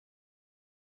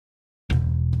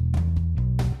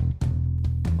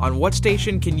On what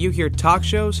station can you hear talk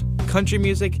shows, country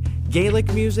music,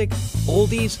 Gaelic music,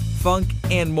 oldies, funk,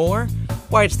 and more?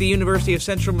 Why, it's the University of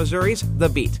Central Missouri's The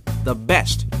Beat, the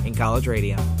best in college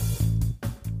radio.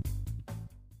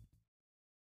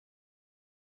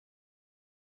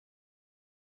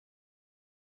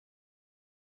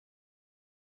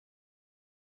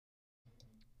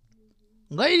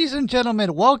 Ladies and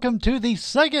gentlemen, welcome to the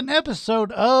second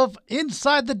episode of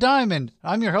Inside the Diamond.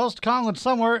 I'm your host, Colin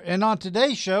Somewhere, and on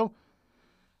today's show,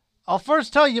 I'll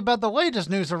first tell you about the latest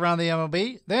news around the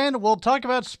MLB, then we'll talk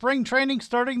about spring training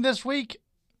starting this week,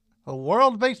 the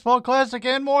World Baseball Classic,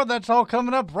 and more. That's all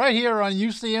coming up right here on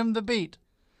UCM The Beat.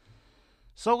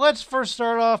 So let's first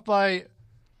start off by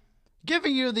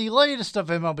giving you the latest of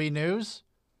MLB news.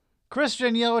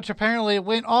 Christian Yelich apparently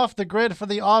went off the grid for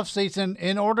the offseason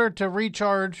in order to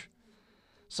recharge,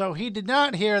 so he did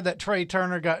not hear that Trey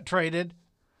Turner got traded.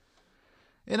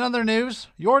 In other news,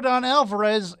 Yordan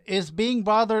Alvarez is being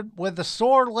bothered with a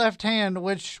sore left hand,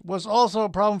 which was also a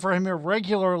problem for him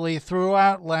irregularly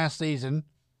throughout last season.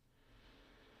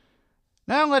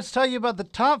 Now let's tell you about the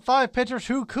top 5 pitchers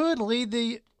who could lead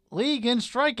the league in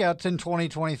strikeouts in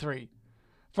 2023.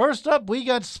 First up, we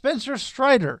got Spencer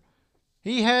Strider.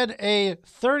 He had a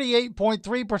 38.3%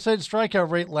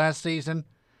 strikeout rate last season,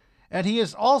 and he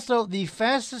is also the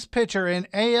fastest pitcher in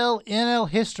AL/NL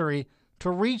history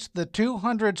to reach the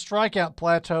 200 strikeout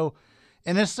plateau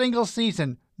in a single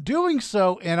season, doing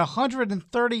so in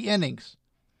 130 innings.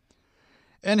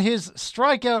 And his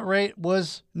strikeout rate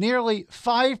was nearly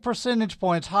 5 percentage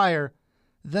points higher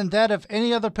than that of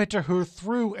any other pitcher who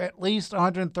threw at least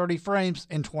 130 frames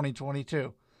in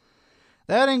 2022.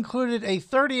 That included a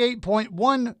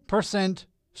 38.1%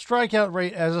 strikeout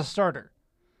rate as a starter.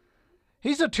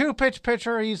 He's a two-pitch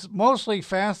pitcher. He's mostly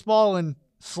fastball and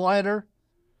slider.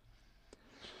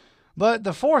 But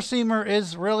the four-seamer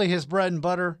is really his bread and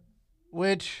butter,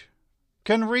 which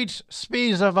can reach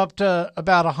speeds of up to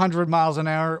about 100 miles an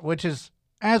hour, which is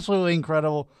absolutely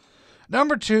incredible.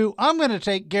 Number 2, I'm going to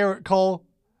take Gerrit Cole.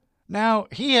 Now,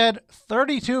 he had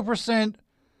 32%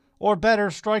 or better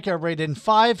strikeout rate in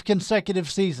 5 consecutive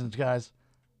seasons, guys.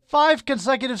 5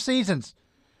 consecutive seasons.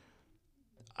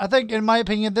 I think, in my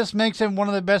opinion, this makes him one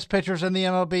of the best pitchers in the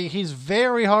MLB. He's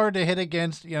very hard to hit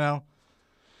against,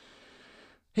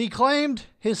 He claimed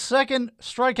his second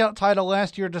strikeout title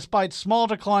last year despite small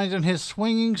declines in his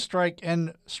swinging strike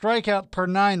and strikeout per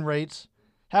 9 rates.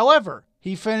 However,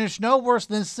 he finished no worse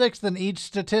than 6th in each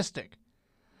statistic.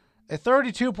 A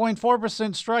 32.4%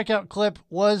 strikeout clip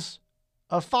was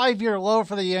a 5-year low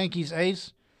for the Yankees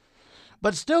ace,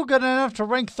 but still good enough to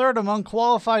rank 3rd among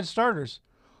qualified starters.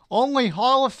 Only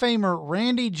Hall of Famer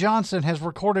Randy Johnson has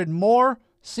recorded more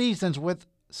seasons with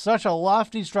such a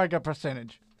lofty strikeout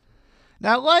percentage.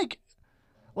 Now, like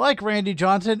Randy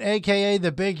Johnson, a.k.a.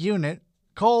 the big unit,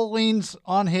 Cole leans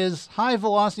on his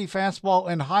high-velocity fastball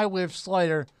and high-whiff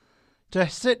slider to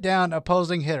sit down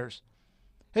opposing hitters.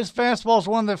 His fastball is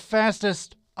one of the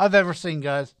fastest I've ever seen,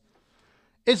 guys.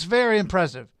 It's very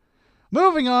impressive.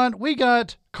 Moving on, we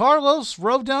got Carlos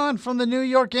Rodon from the New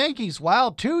York Yankees.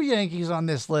 Wow, 2 Yankees on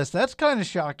this list. That's kind of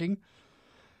shocking.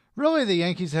 Really, the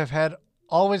Yankees have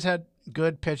always had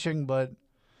good pitching, but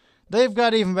they've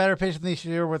got even better pitching this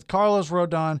year with Carlos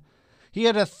Rodon. He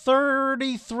had a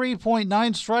 33.9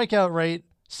 strikeout rate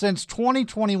since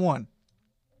 2021.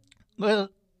 Now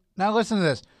listen to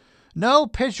this. No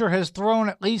pitcher has thrown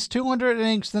at least 200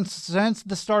 innings since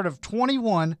the start of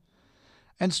 21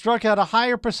 and struck out a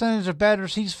higher percentage of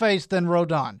batters he's faced than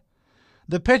Rodon.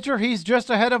 The pitcher he's just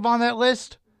ahead of on that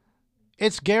list,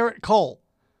 it's Gerrit Cole,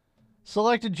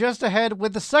 selected just ahead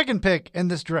with the 2nd pick in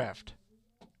this draft.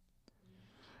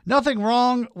 Nothing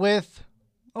wrong with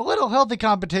a little healthy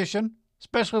competition,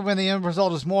 especially when the end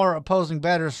result is more opposing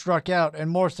batters struck out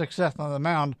and more success on the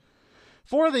mound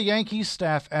for the Yankees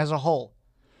staff as a whole.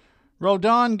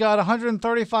 Rodon got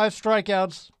 135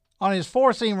 strikeouts on his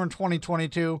four-seamer in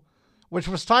 2022, which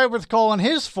was tied with Cole on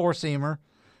his four-seamer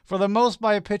for the most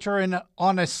by a pitcher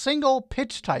on a single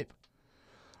pitch type.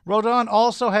 Rodon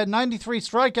also had 93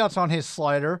 strikeouts on his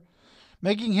slider,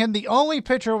 making him the only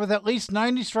pitcher with at least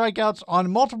 90 strikeouts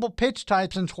on multiple pitch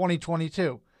types in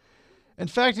 2022. In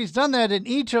fact, he's done that in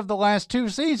each of the last 2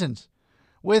 seasons,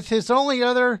 with his only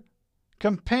other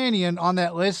companion on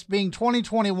that list being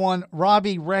 2021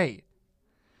 Robbie Ray.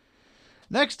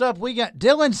 Next up, we got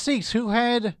Dylan Cease, who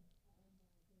had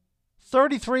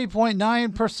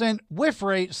 33.9% whiff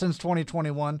rate since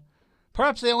 2021.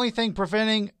 Perhaps the only thing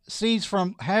preventing Cease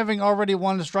from having already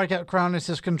won the strikeout crown is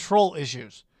his control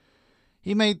issues.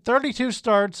 He's made 32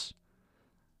 starts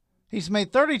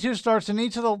in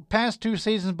each of the past 2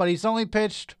 seasons, but he's only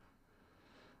pitched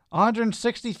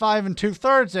 165 and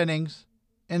two-thirds innings,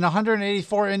 and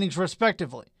 184 innings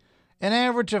respectively, an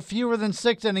average of fewer than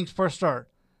 6 innings per start.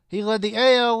 He led the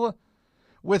AL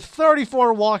with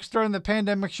 34 walks during the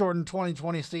pandemic-shortened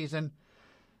 2020 season,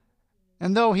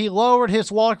 and though he lowered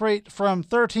his walk rate from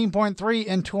 13.3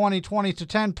 in 2020 to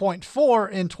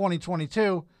 10.4 in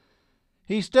 2022,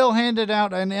 he still handed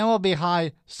out an MLB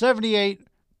high 78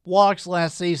 walks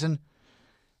last season.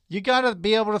 You got to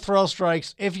be able to throw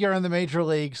strikes if you're in the major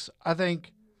leagues. I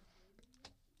think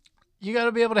you got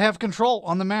to be able to have control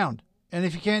on the mound. And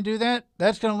if you can't do that,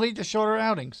 that's going to lead to shorter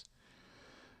outings.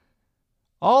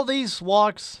 All these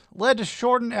walks led to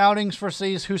shortened outings for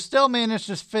Cease, who still managed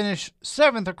to finish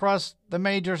 7th across the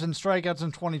majors in strikeouts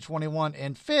in 2021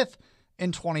 and 5th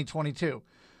in 2022.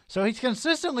 So he's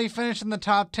consistently finished in the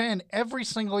top 10 every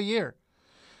single year.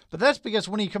 But that's because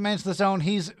when he commands the zone,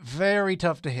 he's very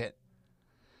tough to hit.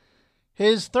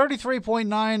 His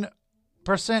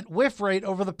 33.9% whiff rate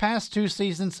over the past 2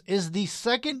 seasons is the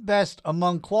second best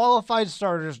among qualified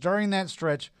starters during that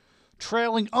stretch,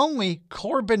 trailing only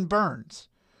Corbin Burnes.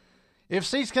 If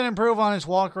Cease can improve on his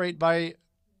walk rate by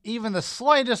even the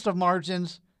slightest of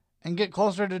margins and get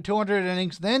closer to 200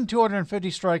 innings than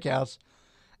 250 strikeouts,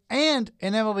 and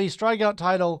an MLB strikeout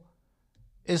title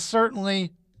is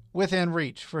certainly within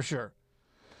reach for sure.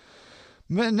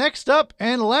 Next up,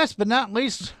 and last but not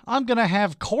least, I'm going to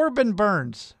have Corbin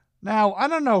Burnes. Now, I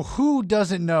don't know who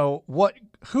doesn't know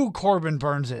who Corbin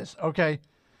Burnes is, okay?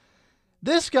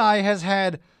 This guy has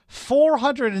had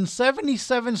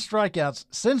 477 strikeouts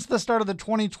since the start of the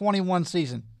 2021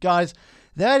 season. Guys,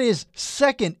 that is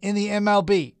second in the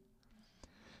MLB.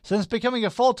 Since becoming a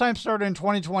full-time starter in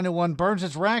 2021, Burnes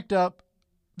has racked up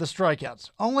the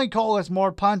strikeouts. Only Cole has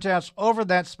more punch-outs over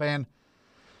that span.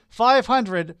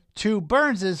 500 to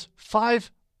Burnes's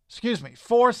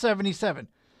 477.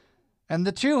 And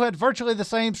the two had virtually the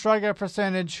same strikeout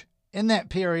percentage in that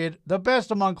period, the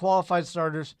best among qualified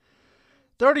starters.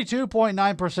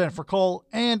 32.9% for Cole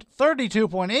and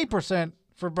 32.8%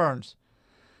 for Burnes.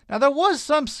 Now, there was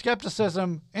some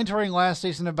skepticism entering last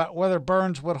season about whether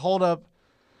Burnes would hold up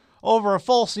over a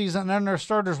full season under a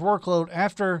starter's workload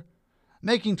after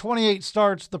making 28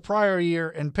 starts the prior year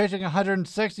and pitching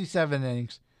 167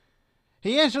 innings.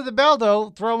 He answered the bell,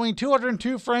 though, throwing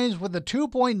 202 frames with a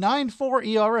 2.94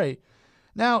 ERA.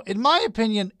 Now, in my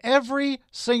opinion, every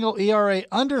single ERA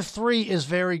under 3 is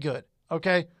very good,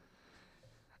 okay?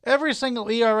 Every single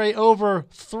ERA over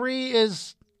 3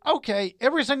 is okay.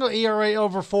 Every single ERA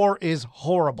over 4 is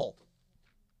horrible.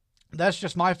 That's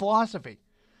just my philosophy.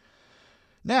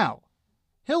 Now,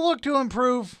 he'll look to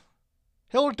improve.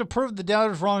 He'll look to prove the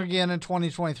doubters wrong again in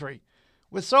 2023.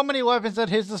 With so many weapons at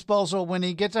his disposal when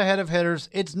he gets ahead of hitters,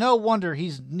 it's no wonder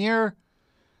he's near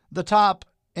the top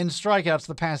in strikeouts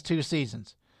the past 2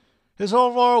 seasons. His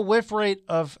overall whiff rate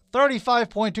of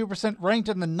 35.2% ranked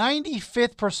in the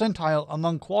 95th percentile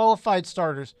among qualified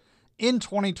starters in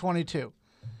 2022.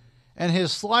 And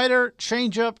his slider,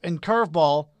 changeup, and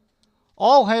curveball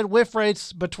all had whiff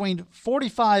rates between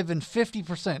 45 and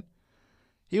 50%.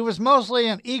 He was mostly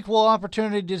an equal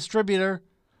opportunity distributor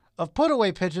of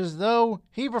put-away pitches, though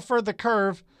he preferred the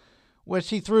curve, which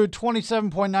he threw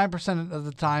 27.9% of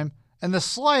the time, and the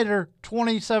slider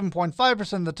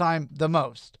 27.5% of the time the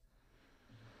most.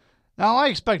 Now, I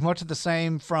expect much of the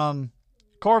same from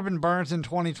Corbin Burnes in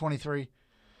 2023.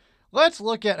 Let's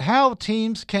look at how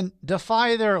teams can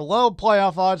defy their low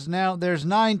playoff odds. Now, there's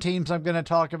 9 teams I'm going to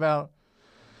talk about.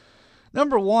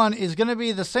 Number 1 is going to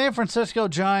be the San Francisco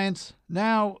Giants.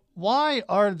 Now, why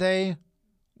are the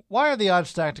odds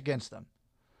stacked against them?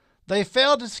 They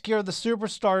failed to secure the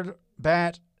superstar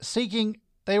bat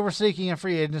they were seeking in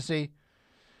free agency.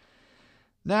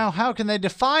 Now, how can they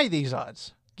defy these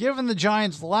odds? Given the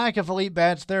Giants' lack of elite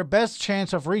bats, their best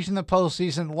chance of reaching the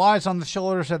postseason lies on the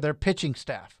shoulders of their pitching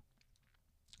staff.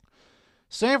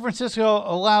 San Francisco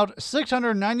allowed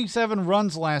 697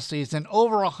 runs last season,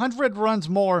 over 100 runs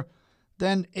more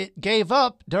than it gave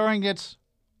up during its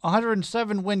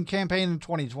 107-win campaign in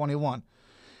 2021.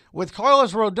 With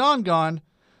Carlos Rodon gone,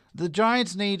 the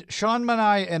Giants need Sean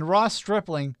Manaea and Ross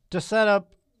Stripling to step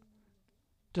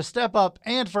up,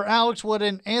 and for Alex Wood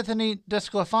and Anthony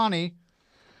DeSclafani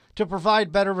to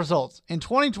provide better results. In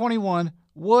 2021,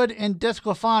 Wood and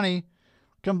DeSclafani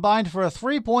combined for a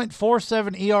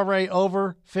 3.47 ERA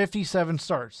over 57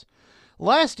 starts.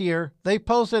 Last year, they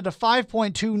posted a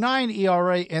 5.29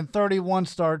 ERA in 31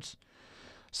 starts.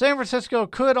 San Francisco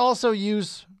could also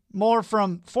use more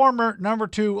from former number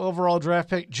 2 overall draft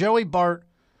pick Joey Bart,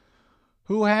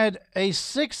 who had a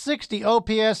 660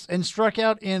 OPS and struck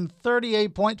out in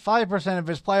 38.5% of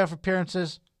his plate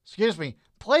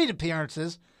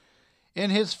appearances in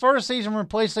his first season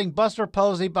replacing Buster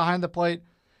Posey behind the plate.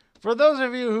 For those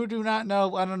of you who do not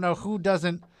know, I don't know who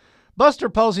doesn't, Buster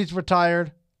Posey's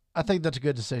retired. I think that's a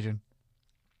good decision.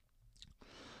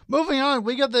 Moving on,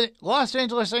 we got the Los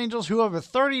Angeles Angels, who have a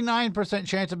 39%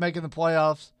 chance of making the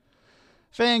playoffs.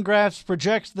 Fangraphs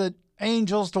projects the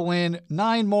Angels to win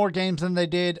 9 more games than they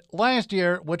did last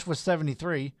year, which was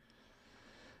 73.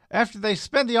 After they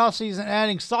spent the offseason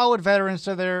adding solid veterans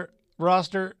to their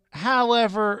roster.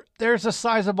 However, there's a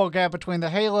sizable gap between the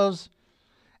Halos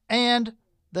and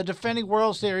the defending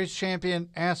World Series champion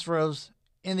Astros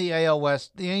in the AL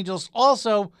West. The Angels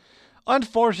also,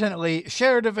 unfortunately,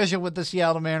 share a division with the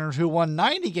Seattle Mariners, who won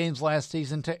 90 games last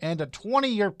season to end a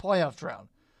 20-year playoff drought.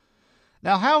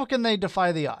 Now, how can they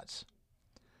defy the odds?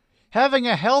 Having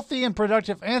a healthy and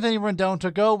productive Anthony Rendon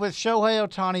to go with Shohei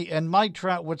Ohtani and Mike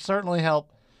Trout would certainly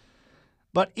help,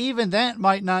 but even that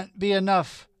might not be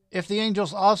enough if the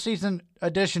Angels' offseason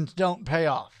additions don't pay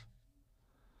off.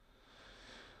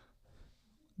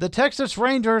 The Texas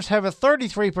Rangers have a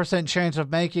 33% chance of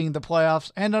making the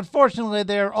playoffs, and unfortunately,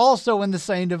 they are also in the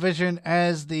same division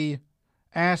as the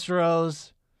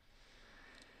Astros.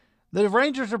 The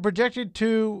Rangers are projected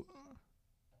to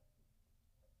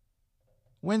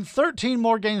win 13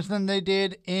 more games than they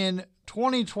did in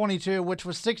 2022, which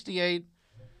was 68.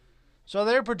 So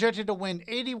they're projected to win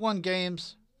 81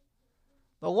 games,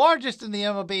 the largest in the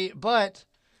MLB, but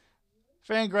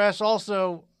Fangraphs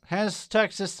also has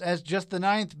Texas as just the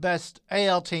 9th best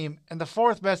AL team and the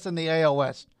 4th best in the AL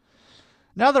West.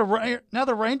 Now the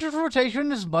Rangers'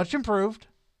 rotation is much improved,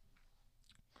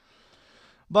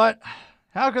 but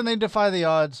how can they defy the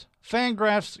odds?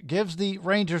 Fangraphs gives the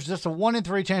Rangers just a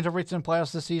 1-in-3 chance of reaching the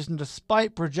playoffs this season,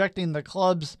 despite projecting the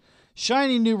club's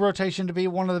shiny new rotation to be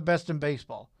one of the best in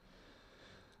baseball.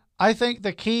 I think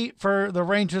the key for the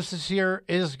Rangers this year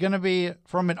is going to be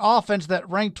from an offense that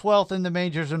ranked 12th in the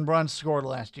majors in runs scored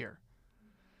last year.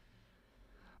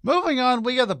 Moving on,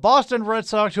 we got the Boston Red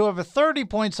Sox, who have a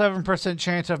 30.7%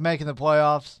 chance of making the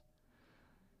playoffs.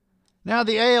 Now,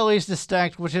 the AL East is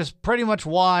stacked, which is pretty much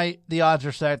why the odds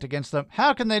are stacked against them.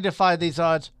 How can they defy these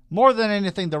odds? More than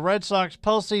anything, the Red Sox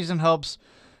postseason hopes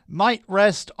might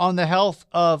rest on the health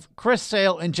of Chris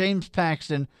Sale and James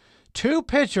Paxton, 2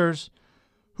 pitchers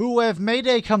who have made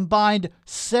a combined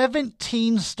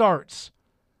 17 starts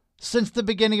since the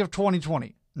beginning of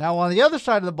 2020. Now, on the other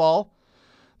side of the ball,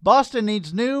 Boston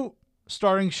needs new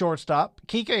starting shortstop,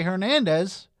 Kike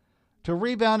Hernandez, to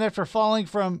rebound after falling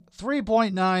from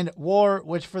 3.9 WAR,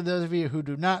 which for those of you who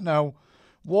do not know,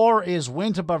 WAR is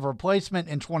wins above replacement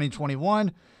in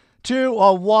 2021, to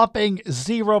a whopping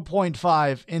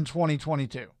 0.5 in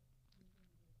 2022.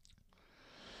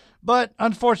 But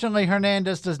unfortunately,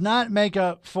 Hernandez does not make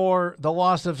up for the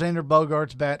loss of Xander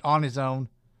Bogaerts' bat on his own.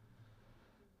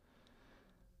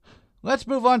 Let's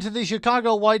move on to the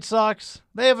Chicago White Sox.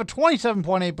 They have a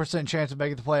 27.8% chance of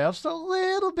making the playoffs. A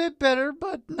little bit better,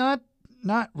 but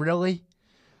not really.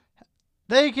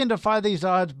 They can defy these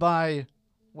odds by,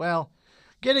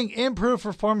 getting improved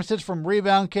performances from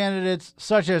rebound candidates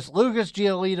such as Lucas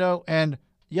Giolito and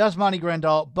Yasmani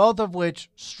Grandal, both of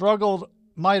which struggled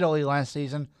mightily last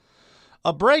season.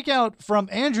 A breakout from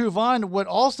Andrew Vaughn would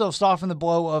also soften the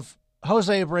blow of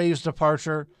Jose Abreu's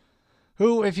departure,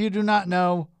 who, if you do not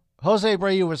know, Jose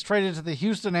Abreu was traded to the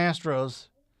Houston Astros.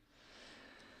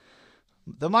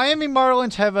 The Miami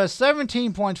Marlins have a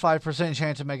 17.5%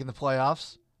 chance of making the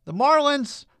playoffs. The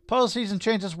Marlins' postseason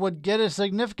chances would get a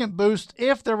significant boost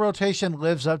if their rotation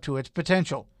lives up to its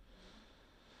potential.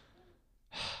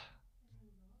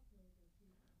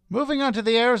 Moving on to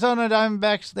the Arizona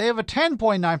Diamondbacks, they have a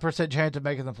 10.9% chance of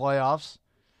making the playoffs.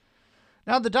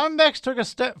 Now, the Diamondbacks took a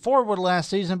step forward last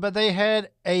season, but they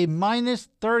had a minus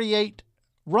 38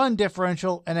 run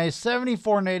differential and a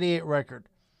 74-88 record.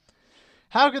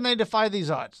 How can they defy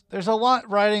these odds? There's a lot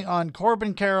riding on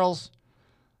Corbin Carroll's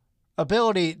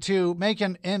ability to make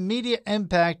an immediate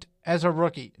impact as a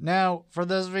rookie. Now, for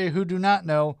those of you who do not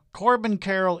know, Corbin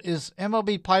Carroll is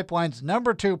MLB Pipeline's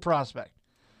number 2 prospect.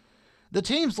 The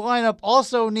team's lineup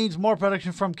also needs more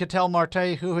production from Ketel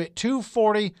Marte, who hit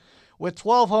 .240 with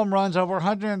 12 home runs over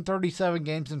 137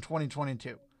 games in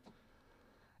 2022.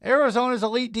 Arizona's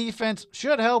elite defense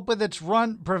should help with its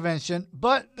run prevention,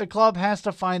 but the club has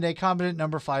to find a competent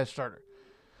number 5 starter.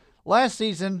 Last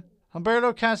season,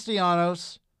 Humberto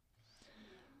Castellanos,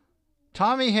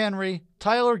 Tommy Henry,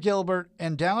 Tyler Gilbert,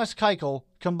 and Dallas Keuchel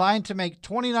combined to make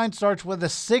 29 starts with a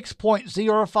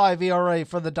 6.05 ERA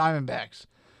for the Diamondbacks,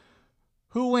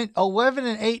 who went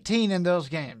 11-18 in those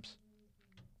games.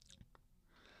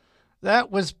 That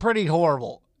was pretty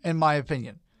horrible, in my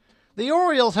opinion. The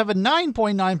Orioles have a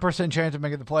 9.9% chance of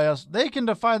making the playoffs. They can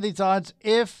defy these odds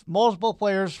if multiple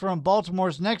players from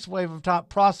Baltimore's next wave of top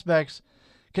prospects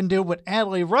can do what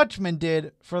Adley Rutschman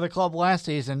did for the club last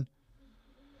season.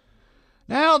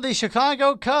 Now, the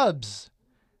Chicago Cubs.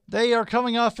 They are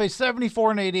coming off a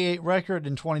 74-88 record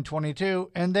in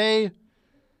 2022, and they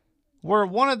were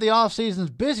one of the offseason's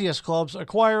busiest clubs,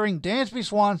 acquiring Dansby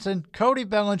Swanson, Cody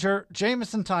Bellinger,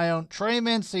 Jameson Taillon, Trey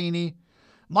Mancini,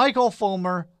 Michael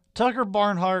Fulmer, Tucker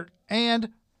Barnhart, and,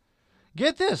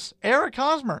 get this, Eric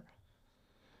Hosmer.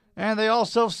 And they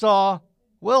also saw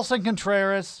Wilson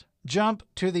Contreras jump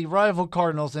to the rival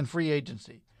Cardinals in free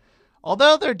agency.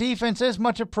 Although their defense is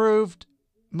much improved,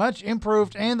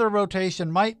 and their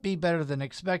rotation might be better than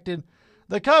expected,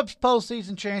 the Cubs'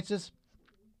 postseason chances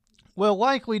will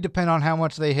likely depend on how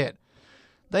much they hit.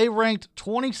 They ranked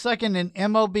 22nd in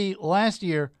MLB last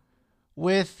year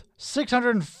with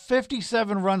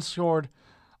 657 runs scored,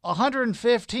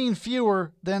 115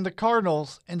 fewer than the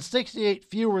Cardinals, and 68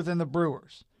 fewer than the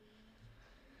Brewers.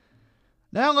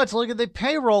 Now let's look at the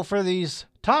payroll for these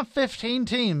top 15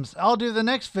 teams. I'll do the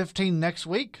next 15 next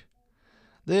week.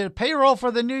 The payroll for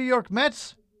the New York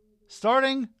Mets,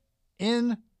 starting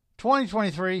in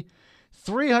 2023,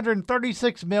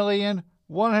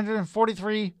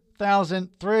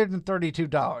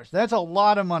 $336,143,332. That's a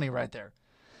lot of money right there.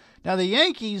 Now, the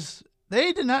Yankees,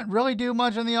 they did not really do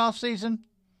much in the offseason.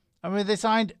 I mean, they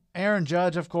signed Aaron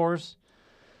Judge, of course.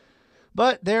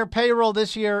 But their payroll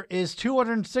this year is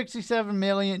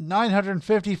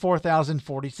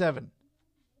 $267,954,047.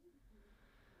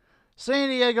 San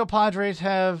Diego Padres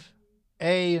have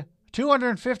a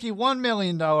 $251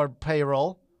 million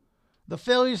payroll. The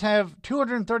Phillies have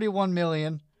 $231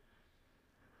 million.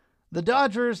 The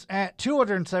Dodgers at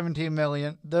 $217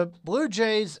 million. The Blue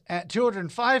Jays at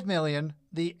 $205 million.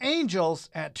 The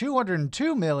Angels at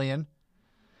 $202 million.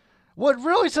 What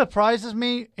really surprises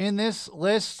me in this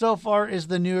list so far is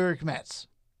the New York Mets.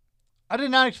 I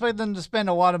did not expect them to spend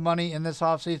a lot of money in this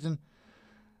offseason.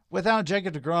 Without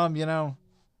Jacob deGrom,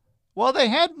 well, they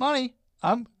had money.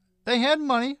 They had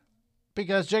money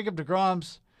because Jacob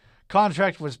deGrom's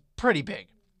contract was pretty big.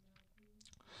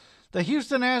 The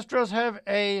Houston Astros have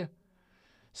a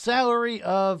salary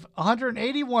of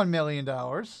 $181 million,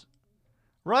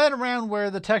 right around where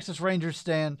the Texas Rangers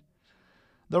stand.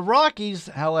 The Rockies,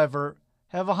 however,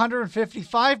 have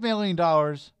 $155 million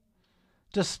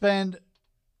to spend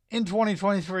in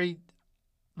 2023.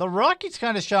 The Rockies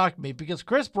kind of shocked me because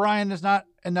Chris Bryant is not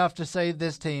enough to save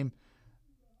this team.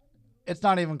 It's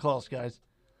not even close, guys.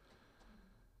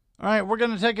 All right, we're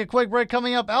going to take a quick break.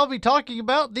 Coming up, I'll be talking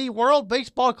about the World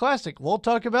Baseball Classic. We'll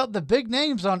talk about the big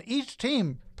names on each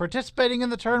team participating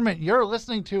in the tournament. You're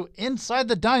listening to Inside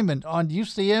the Diamond on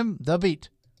UCM The Beat.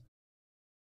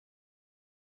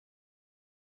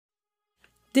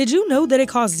 Did you know that it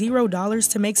costs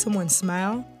 $0 to make someone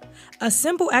smile? A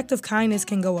simple act of kindness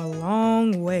can go a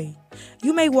long way.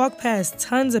 You may walk past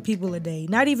tons of people a day,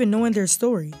 not even knowing their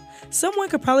story. Someone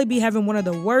could probably be having one of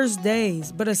the worst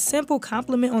days, but a simple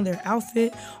compliment on their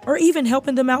outfit or even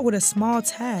helping them out with a small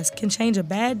task can change a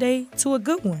bad day to a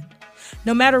good one.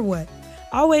 No matter what,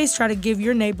 always try to give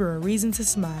your neighbor a reason to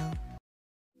smile.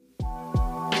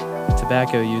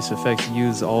 Tobacco use affects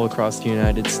youths all across the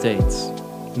United States.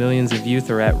 Millions of youth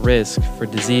are at risk for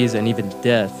disease and even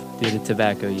death due to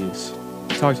tobacco use.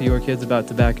 Talk to your kids about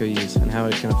tobacco use and how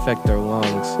it can affect their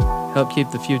lungs. Help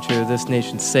keep the future of this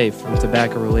nation safe from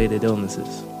tobacco-related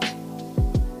illnesses.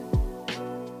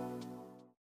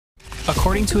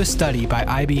 According to a study by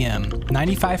IBM,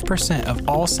 95% of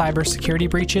all cybersecurity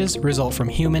breaches result from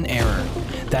human error.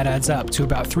 That adds up to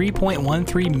about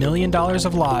 $3.13 million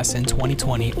of loss in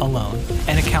 2020 alone,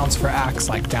 and accounts for acts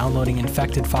like downloading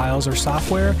infected files or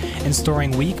software and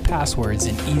storing weak passwords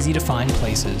in easy-to-find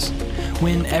places.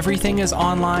 When everything is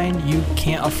online, you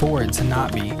can't afford to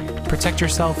not be. Protect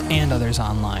yourself and others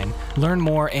online. Learn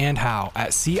more and how at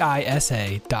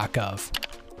cisa.gov.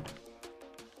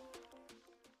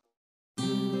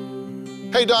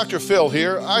 Hey, Dr. Phil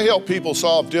here. I help people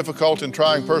solve difficult and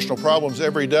trying personal problems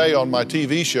every day on my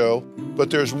TV show, but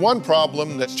there's one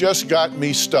problem that's just got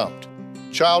me stumped: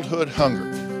 childhood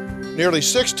hunger. Nearly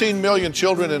 16 million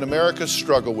children in America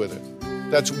struggle with it.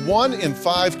 That's 1 in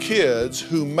 5 kids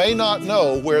who may not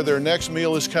know where their next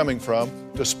meal is coming from,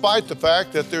 despite the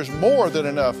fact that there's more than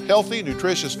enough healthy,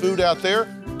 nutritious food out there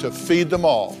to feed them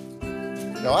all.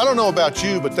 Now, I don't know about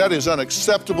you, but that is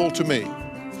unacceptable to me.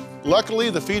 Luckily,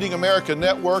 the Feeding America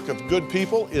network of good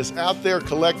people is out there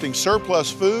collecting surplus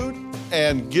food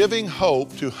and giving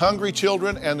hope to hungry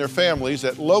children and their families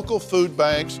at local food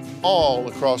banks all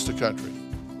across the country.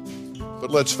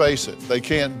 But let's face it, they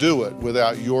can't do it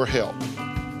without your help.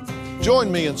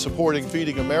 Join me in supporting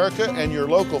Feeding America and your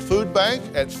local food bank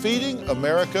at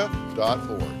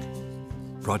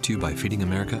feedingamerica.org. Brought to you by Feeding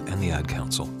America and the Ad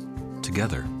Council.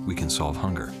 Together, we can solve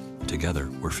hunger. Together,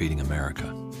 we're feeding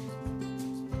America.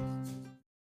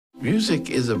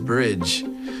 Music is a bridge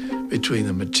between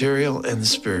the material and the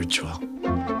spiritual.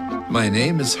 My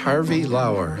name is Harvey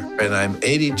Lauer, and I'm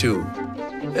 82.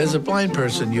 As a blind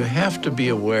person, you have to be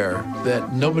aware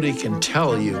that nobody can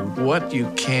tell you what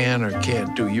you can or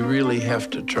can't do. You really have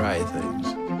to try things.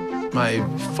 My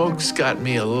folks got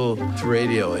me a little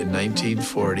radio in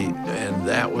 1940, and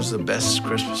that was the best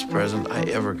Christmas present I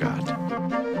ever got.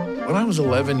 When I was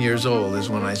 11 years old is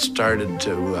when I started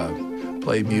to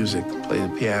play music, play the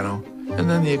piano, and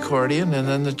then the accordion, and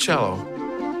then the cello.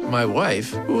 My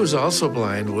wife, who was also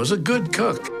blind, was a good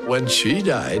cook. When she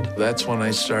died, that's when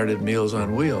I started Meals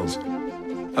on Wheels.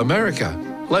 America,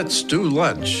 let's do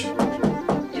lunch.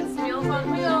 It's Meals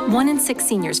on Wheels. 1 in 6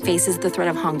 seniors faces the threat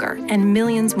of hunger, and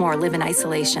millions more live in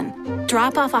isolation.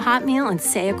 Drop off a hot meal and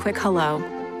say a quick hello.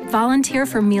 Volunteer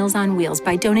for Meals on Wheels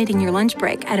by donating your lunch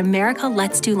break at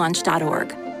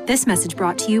americaletsdolunch.org. This message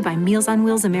brought to you by Meals on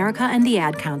Wheels America and the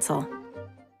Ad Council.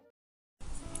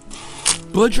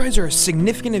 Blood drives are a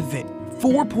significant event.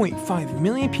 4.5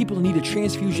 million people need a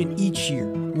transfusion each year.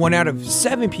 1 out of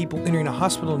 7 people entering a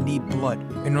hospital need blood,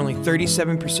 and only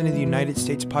 37% of the United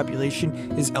States population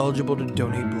is eligible to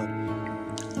donate blood.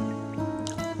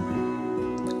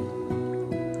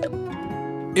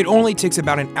 It only takes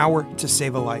about an hour to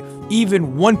save a life.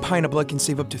 Even 1 pint of blood can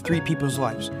save up to 3 people's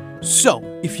lives. So,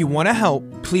 if you want to help,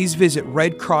 please visit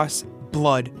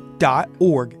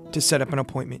redcrossblood.org to set up an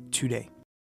appointment today.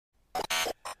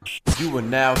 You are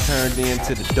now turned in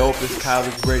to the dopest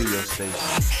college radio station,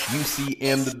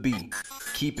 UCM The Beat.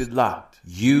 Keep it locked.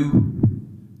 UCM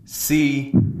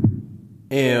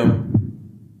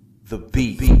The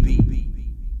Beat.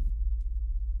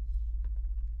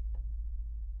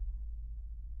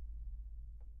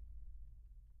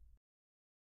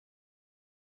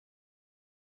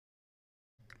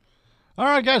 All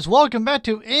right, guys, welcome back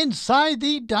to Inside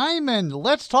the Diamond.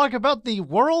 Let's talk about the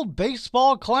World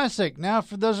Baseball Classic. Now,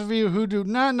 for those of you who do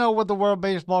not know what the World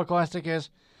Baseball Classic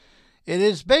is, it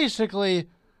is basically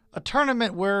a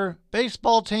tournament where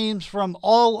baseball teams from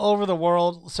all over the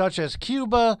world, such as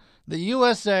Cuba, the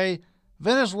USA,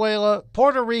 Venezuela,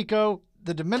 Puerto Rico,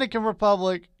 the Dominican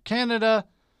Republic, Canada,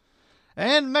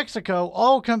 and Mexico,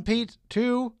 all compete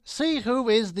to see who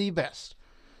is the best.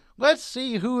 Let's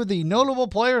see who the notable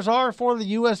players are for the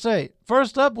USA.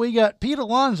 First up, we got Pete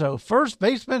Alonso, first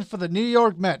baseman for the New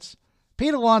York Mets.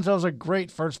 Pete Alonso is a great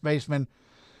first baseman.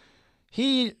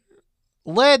 He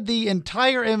led the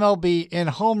entire MLB in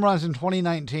home runs in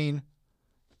 2019,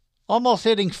 almost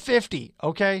hitting 50,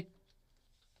 okay?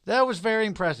 That was very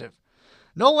impressive.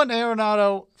 Nolan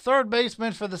Arenado, third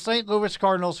baseman for the St. Louis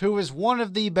Cardinals, who is one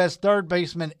of the best third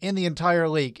basemen in the entire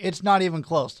league. It's not even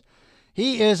close.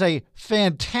 He is a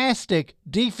fantastic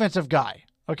defensive guy,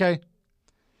 okay?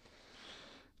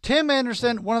 Tim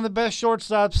Anderson, one of the best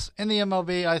shortstops in the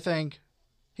MLB, I think.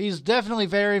 He's definitely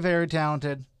very, very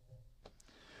talented.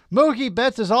 Mookie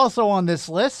Betts is also on this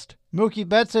list. Mookie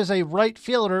Betts is a right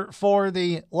fielder for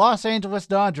the Los Angeles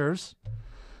Dodgers.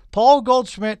 Paul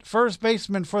Goldschmidt, first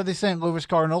baseman for the St. Louis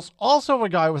Cardinals, also a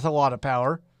guy with a lot of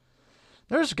power.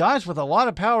 There's guys with a lot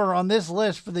of power on this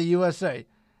list for the USA.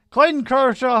 Clayton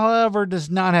Kershaw, however, does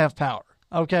not have power,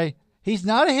 okay? He's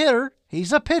not a hitter.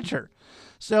 He's a pitcher.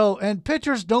 So, and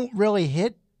pitchers don't really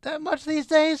hit that much these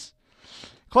days.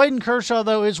 Clayton Kershaw,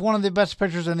 though, is one of the best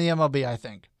pitchers in the MLB, I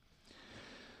think.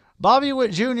 Bobby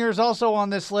Witt Jr. is also on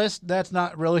this list. That's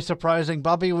not really surprising.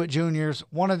 Bobby Witt Jr. is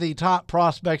one of the top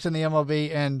prospects in the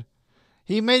MLB, and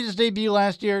he made his debut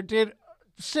last year. Did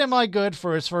semi-good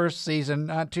for his first season.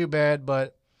 Not too bad,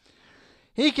 but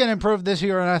he can improve this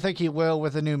year, and I think he will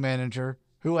with a new manager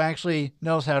who actually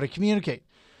knows how to communicate.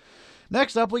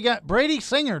 Next up, we got Brady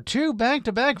Singer, 2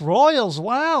 back-to-back Royals.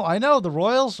 Wow, I know, the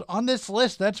Royals on this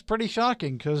list, that's pretty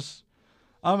shocking because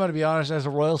I'm going to be honest, as a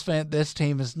Royals fan, this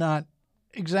team is not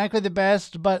exactly the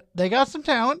best, but they got some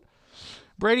talent.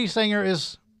 Brady Singer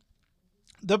is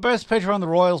the best pitcher on the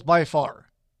Royals by far.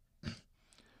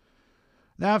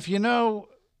 Now, if you know,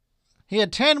 he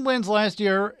had 10 wins last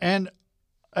year and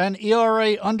an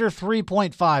ERA under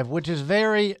 3.5, which is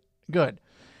very good.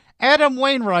 Adam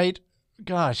Wainwright,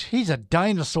 gosh, he's a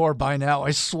dinosaur by now,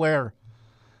 I swear.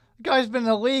 The guy's been in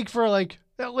the league for like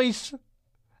at least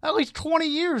 20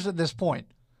 years at this point.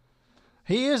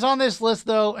 He is on this list,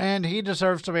 though, and he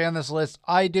deserves to be on this list.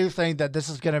 I do think that this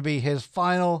is going to be his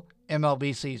final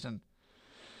MLB season.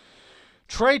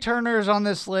 Trey Turner is on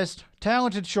this list.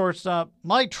 talented shortstop.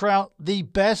 Mike Trout, the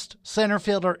best center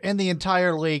fielder in the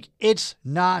entire league. It's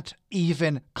not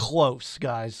even close,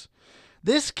 guys.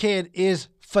 This kid is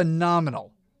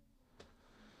phenomenal.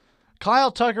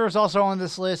 Kyle Tucker is also on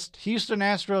this list. Houston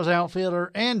Astros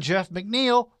outfielder. And Jeff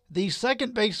McNeil, the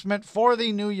second baseman for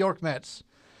the New York Mets.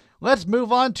 Let's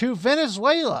move on to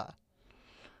Venezuela.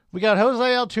 We got Jose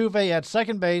Altuve at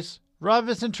second base,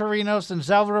 Robinson Chirinos and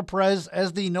Salvador Perez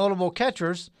as the notable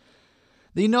catchers.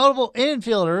 The notable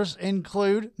infielders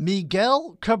include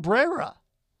Miguel Cabrera,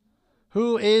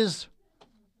 who is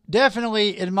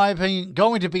definitely, in my opinion,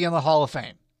 going to be in the Hall of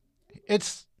Fame.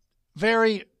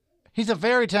 He's a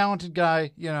very talented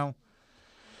guy, you know.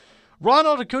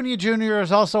 Ronald Acuna Jr.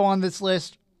 is also on this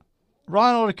list.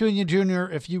 Ronald Acuna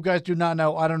Jr., if you guys do not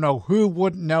know, I don't know who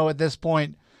wouldn't know at this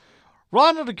point.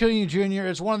 Ronald Acuna Jr.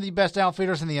 is one of the best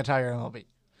outfielders in the entire MLB.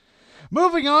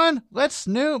 Moving on, let's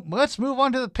move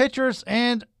on to the pitchers,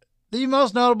 and the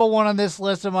most notable one on this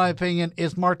list, in my opinion,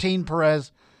 is Martin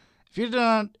Perez. If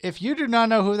you do not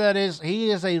know who that is, he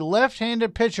is a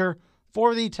left-handed pitcher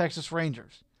for the Texas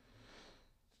Rangers.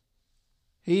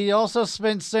 He also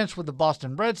spent stints with the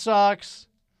Boston Red Sox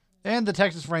and the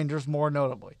Texas Rangers, more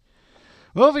notably.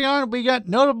 Moving on, we got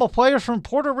notable players from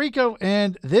Puerto Rico,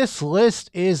 and this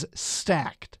list is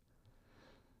stacked.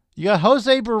 You got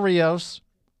Jose Barrios,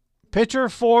 pitcher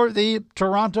for the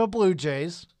Toronto Blue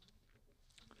Jays.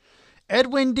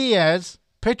 Edwin Diaz,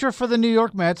 pitcher for the New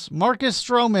York Mets. Marcus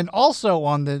Stroman, also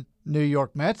on the New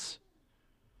York Mets.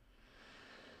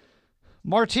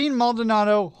 Martin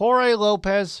Maldonado, Jorge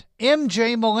Lopez.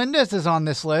 MJ Melendez is on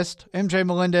this list. MJ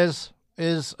Melendez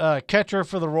is a catcher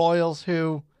for the Royals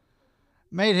who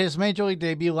made his Major League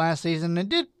debut last season and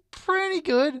did pretty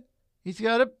good. He's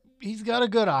got a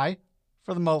good eye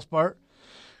for the most part.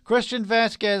 Christian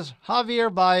Vasquez,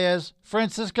 Javier Baez,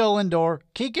 Francisco Lindor,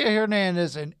 Kike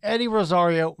Hernandez, and Eddie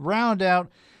Rosario round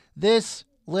out this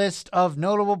list of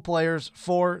notable players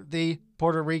for the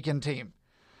Puerto Rican team.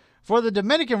 For the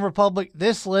Dominican Republic,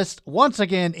 this list, once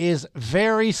again, is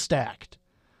very stacked.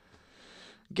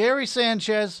 Gary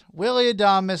Sanchez, Willie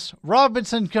Adames,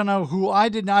 Robinson Cano, who I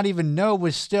did not even know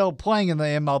was still playing in the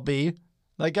MLB.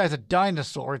 That guy's a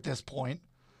dinosaur at this point.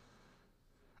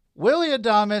 Willie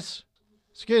Adames,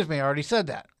 I already said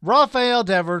that. Rafael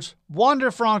Devers,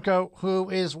 Wander Franco, who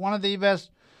is one of the best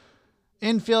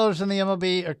infielders in the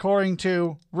MLB according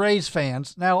to Rays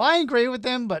fans. Now, I agree with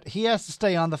them, but he has to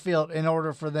stay on the field in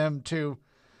order for them to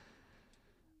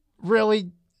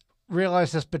really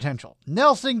realize his potential.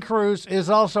 Nelson Cruz is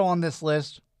also on this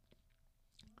list.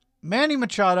 Manny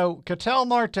Machado, Ketel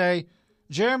Marte,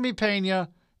 Jeremy Pena,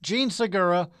 Gene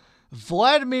Segura,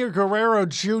 Vladimir Guerrero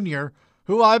Jr.,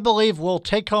 who I believe will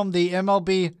take home the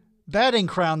MLB batting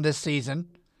crown this season.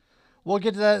 We'll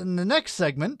get to that in the next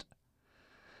segment.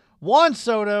 Juan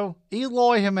Soto,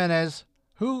 Eloy Jimenez,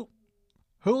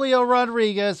 Julio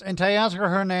Rodriguez, and Teoscar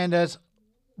Hernandez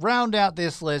round out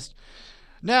this list.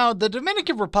 Now, the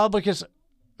Dominican Republic is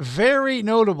very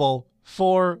notable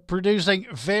for producing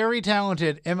very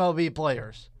talented MLB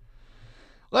players.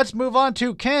 Let's move on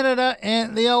to Canada,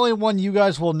 and the only one you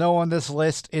guys will know on this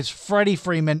list is Freddie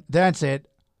Freeman. That's it.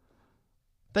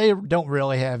 They don't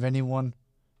really have anyone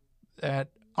that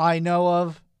I know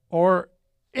of or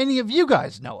any of you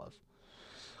guys know of.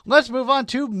 Let's move on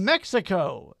to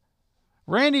Mexico.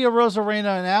 Randy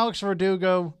Arozarena and Alex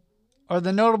Verdugo are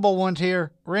the notable ones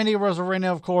here. Randy Arozarena,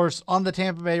 of course, on the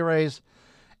Tampa Bay Rays,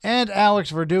 and Alex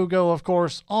Verdugo, of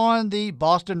course, on the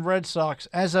Boston Red Sox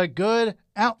as a good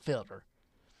outfielder.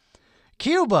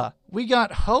 Cuba, we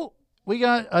got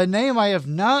a name I have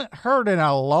not heard in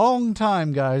a long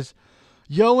time, guys.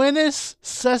 Yoenis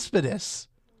Cespedes.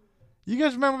 You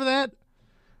guys remember that?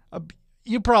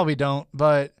 You probably don't,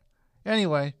 but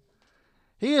anyway.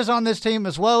 He is on this team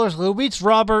as well as Luis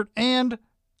Robert and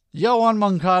Yoan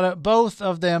Moncada. Both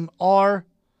of them are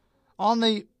on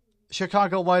the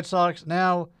Chicago White Sox.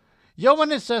 Now,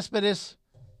 Yoenis Cespedes,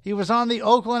 he was on the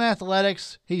Oakland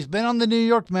Athletics. He's been on the New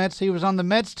York Mets. He was on the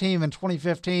Mets team in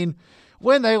 2015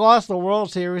 when they lost the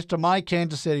World Series to my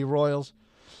Kansas City Royals.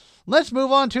 Let's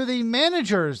move on to the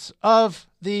managers of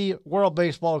the World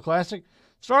Baseball Classic.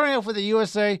 Starting off with the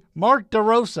USA, Mark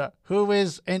DeRosa, who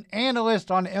is an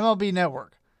analyst on MLB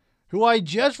Network, who I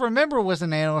just remember was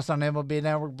an analyst on MLB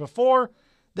Network before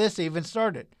this even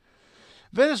started.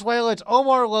 Venezuela, it's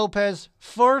Omar Lopez,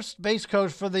 first base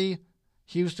coach for the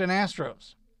Houston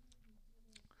Astros.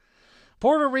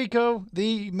 Puerto Rico,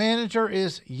 the manager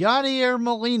is Yadier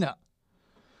Molina,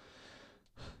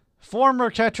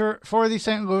 former catcher for the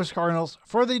St. Louis Cardinals.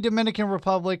 For the Dominican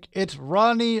Republic, it's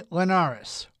Ronnie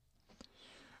Linares.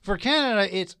 For Canada,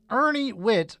 it's Ernie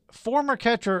Witt, former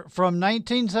catcher from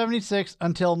 1976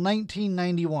 until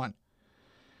 1991.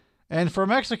 And for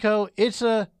Mexico, it's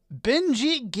a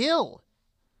Benji Gil,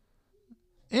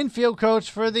 infield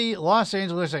coach for the Los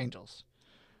Angeles Angels.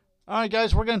 All right,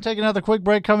 guys, we're going to take another quick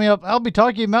break. Coming up, I'll be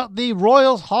talking about the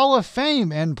Royals Hall of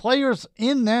Fame and players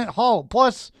in that hall.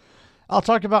 Plus, I'll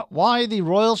talk about why the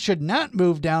Royals should not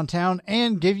move downtown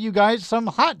and give you guys some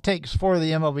hot takes for the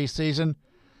MLB season.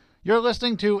 You're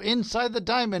listening to Inside the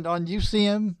Diamond on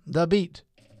UCM The Beat.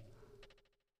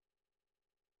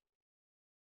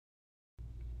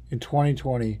 In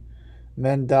 2020,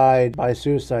 men died by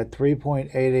suicide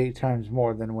 3.88 times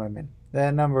more than women.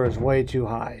 That number is way too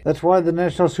high. That's why the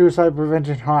National Suicide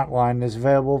Prevention Hotline is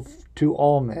available to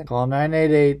all men. Call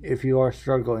 988 if you are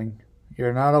struggling.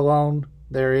 You're not alone.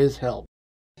 There is help.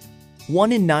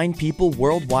 1 in 9 people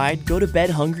worldwide go to bed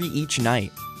hungry each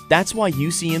night. That's why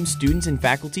UCM students and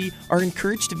faculty are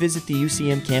encouraged to visit the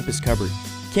UCM Campus Cupboard.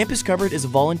 Campus Cupboard is a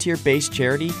volunteer-based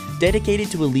charity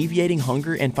dedicated to alleviating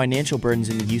hunger and financial burdens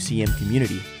in the UCM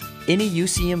community. Any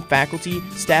UCM faculty,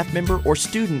 staff member, or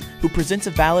student who presents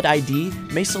a valid ID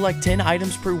may select 10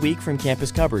 items per week from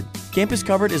Campus Cupboard. Campus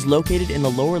Cupboard is located in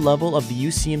the lower level of the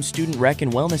UCM Student Rec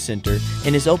and Wellness Center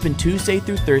and is open Tuesday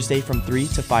through Thursday from 3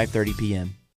 to 5:30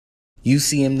 p.m.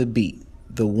 UCM The Beat,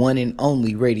 the one and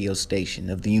only radio station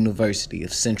of the University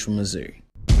of Central Missouri.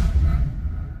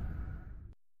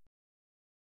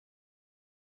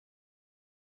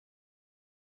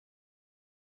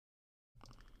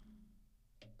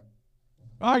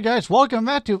 All right, guys, welcome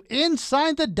back to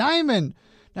Inside the Diamond.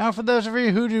 Now, for those of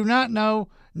you who do not know,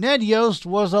 Ned Yost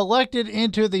was elected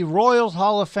into the Royals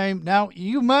Hall of Fame. Now,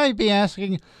 you might be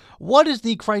asking, what is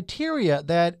the criteria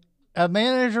that a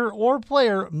manager or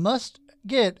player must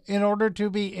get in order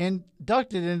to be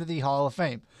inducted into the Hall of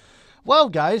Fame? Well,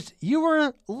 guys, you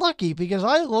were lucky because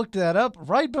I looked that up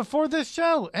right before this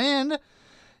show, and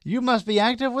you must be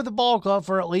active with the ball club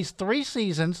for at least 3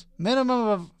 seasons, minimum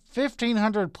of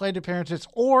 1,500 plate appearances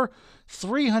or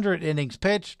 300 innings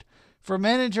pitched. For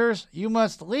managers, you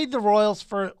must lead the Royals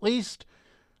for at least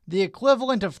the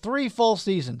equivalent of 3 full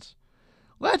seasons.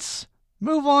 Let's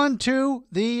move on to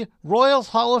the Royals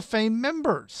Hall of Fame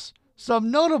members.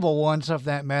 Some notable ones of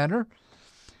that matter.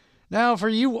 Now, for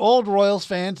you old Royals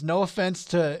fans, no offense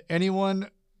to anyone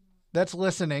that's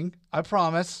listening, I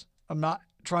promise. I'm not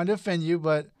trying to offend you,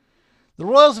 but the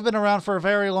Royals have been around for a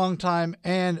very long time,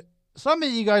 and some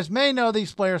of you guys may know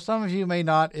these players, some of you may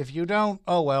not. If you don't,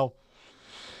 oh well.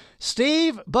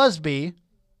 Steve Busby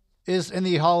is in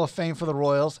the Hall of Fame for the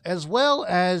Royals, as well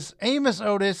as Amos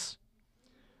Otis,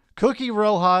 Cookie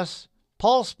Rojas,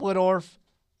 Paul Splittorff,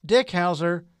 Dick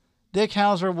Hauser. Dick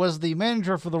Hauser was the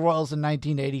manager for the Royals in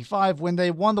 1985 when they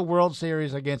won the World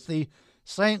Series against the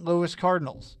St. Louis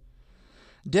Cardinals.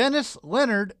 Dennis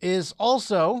Leonard is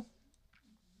also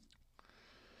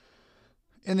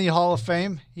in the Hall of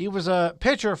Fame. He was a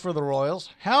pitcher for the Royals.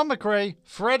 Hal McRae,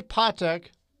 Fred Patek,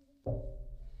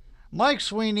 Mike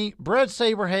Sweeney, Brett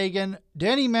Saberhagen,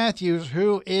 Denny Matthews,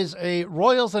 who is a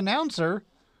Royals announcer,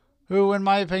 who, in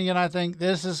my opinion, I think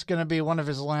this is going to be one of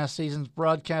his last seasons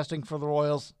broadcasting for the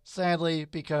Royals, sadly,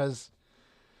 because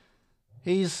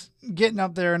he's getting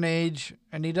up there in age,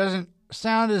 and he doesn't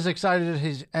sound as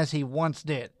excited as he once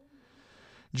did.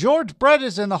 George Brett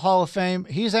is in the Hall of Fame.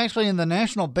 He's actually in the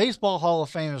National Baseball Hall of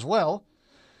Fame as well.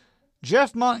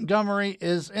 Jeff Montgomery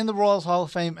is in the Royals Hall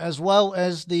of Fame, as well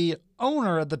as the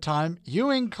owner at the time,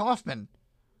 Ewing Kauffman.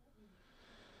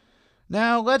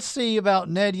 Now, let's see about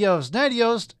Ned Yost. Ned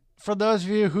Yost, for those of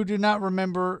you who do not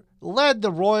remember, led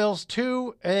the Royals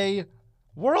to a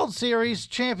World Series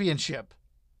championship.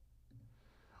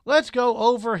 Let's go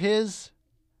over his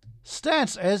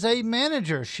stats as a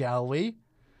manager, shall we?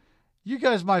 You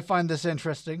guys might find this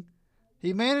interesting.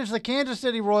 He managed the Kansas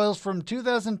City Royals from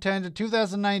 2010 to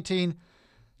 2019.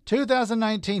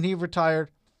 2019, he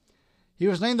retired. He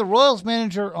was named the Royals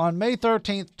manager on May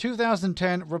 13th,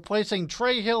 2010, replacing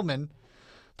Trey Hillman.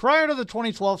 Prior to the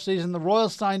 2012 season, the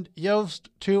Royals signed Yost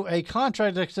to a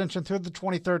contract extension through the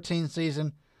 2013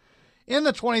 season. In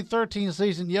the 2013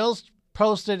 season, Yost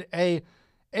posted a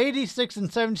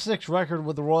 86-76 record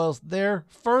with the Royals, their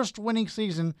first winning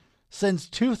season since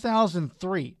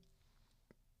 2003.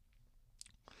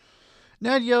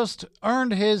 Ned Yost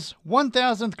earned his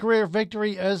 1,000th career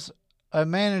victory as a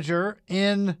manager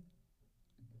in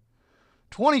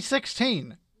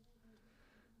 2016.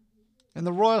 In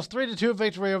the Royals' 3-2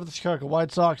 victory over the Chicago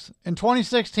White Sox. In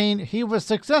 2016, he was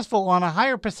successful on a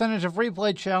higher percentage of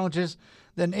replay challenges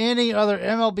than any other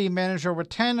MLB manager with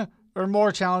 10 or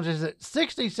more challenges at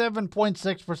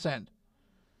 67.6%.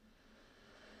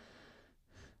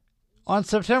 On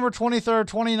September 23rd,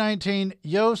 2019,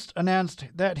 Yost announced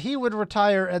that he would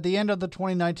retire at the end of the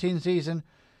 2019 season.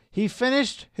 He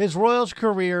finished his Royals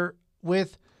career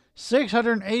with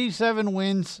 687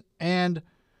 wins and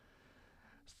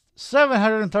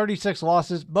 736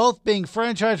 losses, both being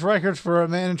franchise records for a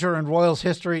manager in Royals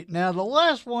history. Now, the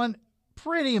last one,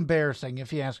 pretty embarrassing,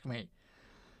 if you ask me.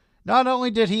 Not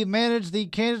only did he manage the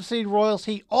Kansas City Royals,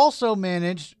 he also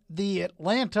managed the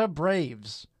Atlanta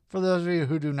Braves, for those of you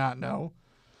who do not know.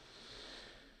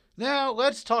 Now,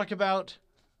 let's talk about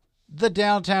the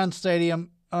downtown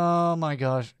stadium. Oh my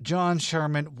gosh, John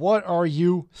Sherman, what are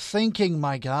you thinking,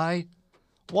 my guy?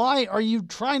 Why are you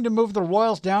trying to move the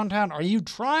Royals downtown? Are you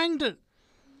trying to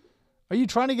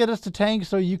get us to tank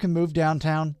so you can move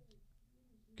downtown?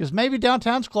 Because maybe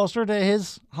downtown's closer to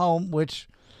his home, which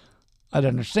I'd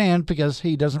understand because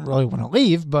he doesn't really want to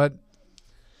leave, but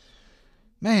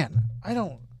man,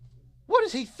 what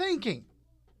is he thinking?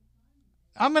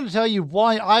 I'm going to tell you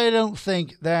why I don't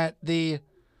think that they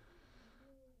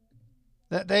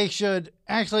should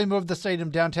actually move the stadium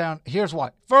downtown. Here's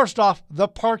why. First off, the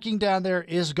parking down there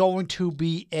is going to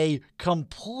be a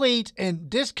complete and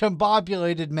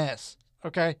discombobulated mess,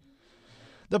 okay?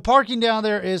 The parking down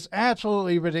there is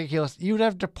absolutely ridiculous. You'd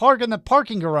have to park in the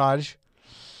parking garage,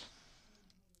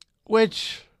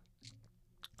 which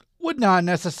would not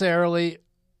necessarily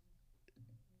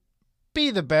be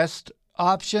the best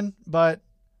option, but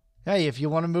hey, if you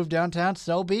want to move downtown,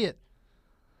 so be it.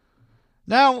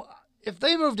 Now, if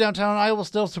they move downtown, I will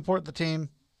still support the team.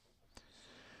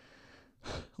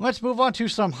 Let's move on to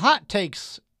some hot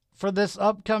takes for this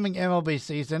upcoming MLB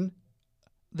season.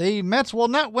 The Mets will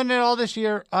not win it all this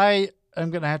year. I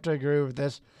am going to have to agree with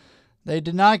this. They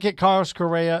did not get Carlos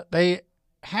Correa. They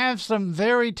have some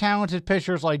very talented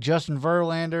pitchers like Justin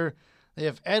Verlander. They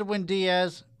have Edwin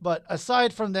Diaz. But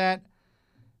aside from that,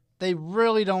 they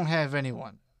really don't have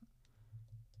anyone.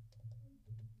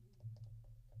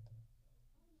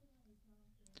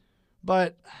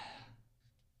 But,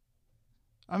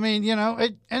 I mean,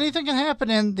 anything can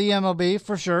happen in the MLB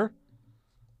for sure.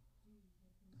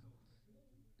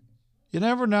 You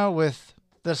never know with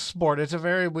this sport. It's a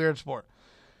very weird sport.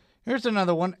 Here's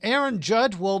another one. Aaron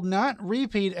Judge will not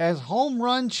repeat as home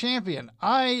run champion.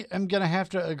 I am going to have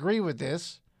to agree with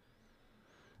this.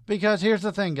 Because here's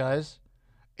the thing, guys.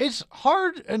 It's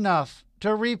hard enough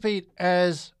to repeat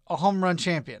as a home run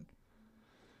champion.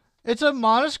 It's a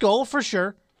modest goal for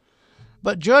sure.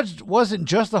 But Judge wasn't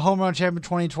just the home run champ in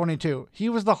 2022. He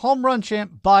was the home run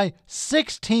champ by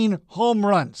 16 home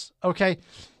runs. Okay?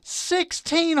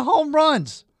 16 home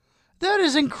runs. That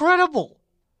is incredible.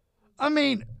 I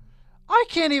mean, I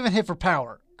can't even hit for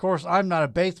power. Of course, I'm not a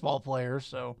baseball player,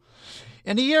 so.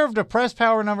 In a year of depressed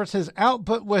power numbers, his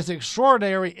output was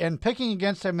extraordinary, and picking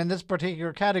against him in this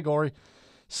particular category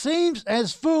seems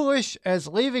as foolish as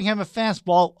leaving him a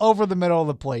fastball over the middle of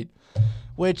the plate,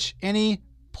 which any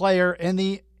pitcher in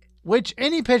the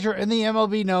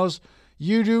MLB knows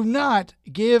you do not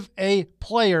give a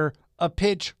player a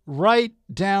pitch right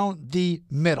down the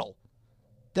middle.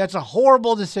 That's a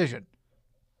horrible decision.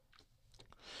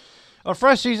 A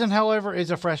fresh season, however,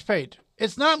 is a fresh page.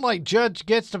 It's not like Judge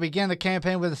gets to begin the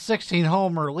campaign with a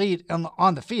 16-homer lead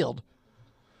on the field.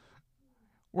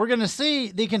 We're going to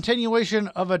see the continuation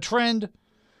of a trend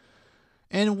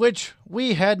in which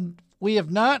we have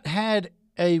not had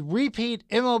a repeat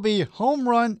MLB home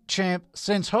run champ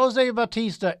since Jose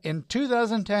Bautista in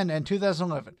 2010 and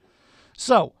 2011.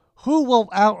 So, who will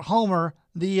out-homer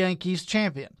the Yankees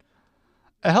champion?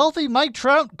 A healthy Mike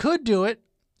Trout could do it.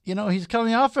 He's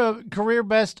coming off a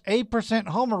career-best 8%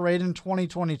 homer rate in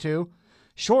 2022,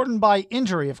 shortened by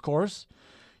injury, of course.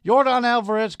 Yordan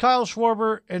Alvarez, Kyle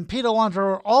Schwarber, and Pete Alonso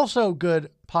are also good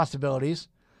possibilities.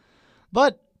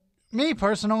 But me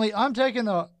personally, I'm taking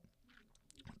the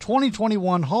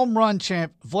 2021 home run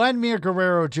champ Vladimir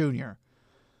Guerrero Jr.,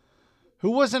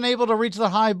 who wasn't able to reach the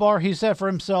high bar he set for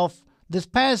himself this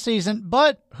past season,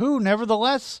 but who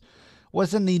nevertheless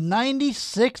was in the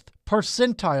 96th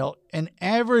percentile in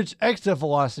average exit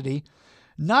velocity,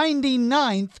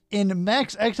 99th in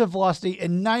max exit velocity,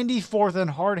 and 94th in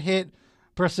hard hit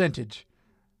percentage.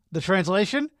 The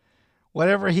translation?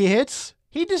 Whatever he hits,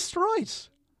 he destroys.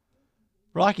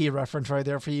 Rocky reference right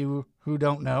there for you who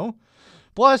don't know.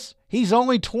 Plus, he's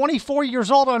only 24 years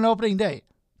old on opening day.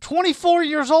 24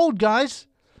 years old, guys.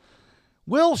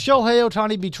 Will Shohei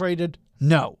Ohtani be traded?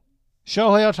 No.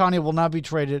 Shohei Ohtani will not be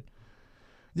traded.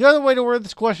 The other way to word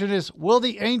this question is, will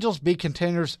the Angels be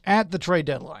contenders at the trade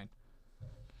deadline?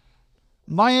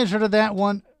 My answer to that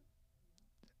one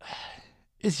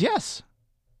is yes.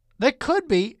 They could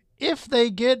be if they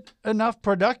get enough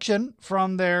production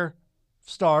from their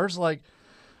stars like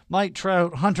Mike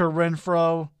Trout, Hunter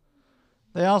Renfroe.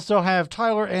 They also have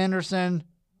Tyler Anderson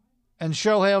and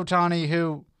Shohei Ohtani,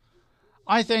 who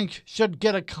I think should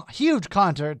get a huge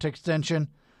contract extension.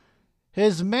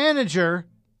 His manager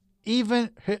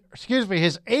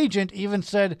his agent even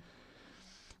said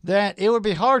that it would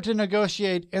be hard to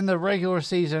negotiate in the regular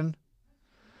season.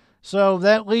 So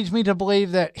that leads me to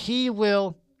believe that he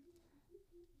will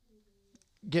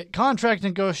get contract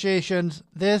negotiations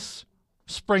this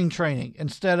spring training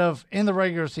instead of in the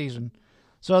regular season,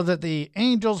 so that the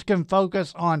Angels can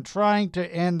focus on trying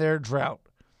to end their drought.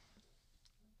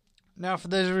 Now, for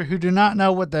those of you who do not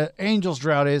know what the Angels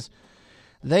drought is,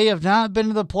 they have not been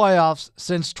to the playoffs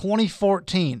since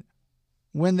 2014,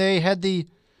 when they had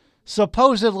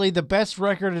supposedly the best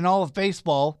record in all of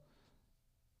baseball,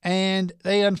 and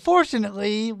they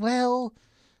unfortunately,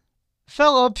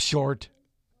 fell up short,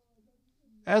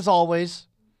 as always.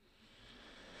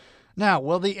 Now,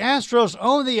 will the Astros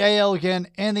own the AL again?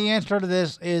 And the answer to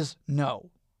this is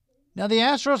no. Now, the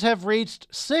Astros have reached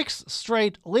 6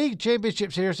 straight league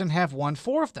championship series and have won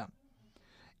 4 of them.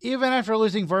 Even after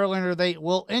losing Verlander, they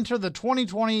will enter the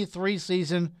 2023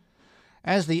 season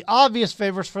as the obvious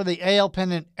favorites for the AL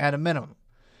pennant at a minimum.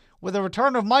 With the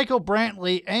return of Michael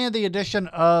Brantley and the addition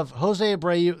of Jose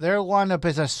Abreu, their lineup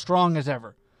is as strong as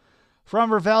ever.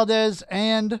 Framber Valdez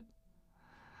and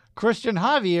Christian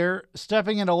Javier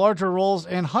stepping into larger roles,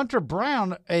 and Hunter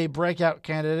Brown a breakout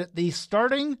candidate, the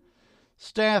starting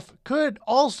staff could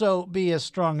also be as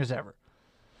strong as ever.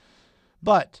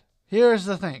 But here's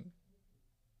the thing.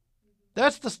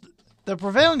 That's the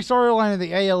prevailing storyline of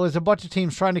the AL is a bunch of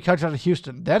teams trying to catch out of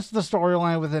Houston. That's the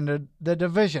storyline within the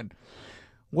division,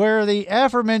 where the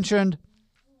aforementioned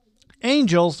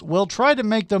Angels will try to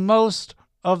make the most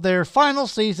of their final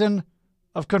season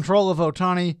of control of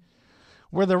Ohtani,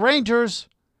 where the Rangers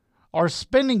are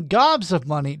spending gobs of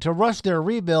money to rush their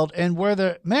rebuild, and where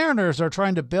the Mariners are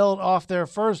trying to build off their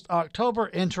first October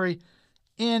entry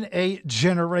in a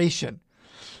generation.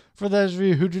 For those of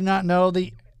you who do not know,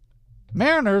 the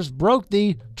Mariners broke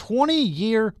the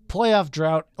 20-year playoff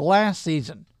drought last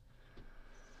season.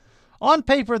 On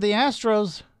paper, the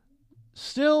Astros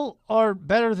still are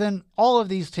better than all of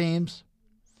these teams.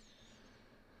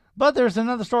 But there's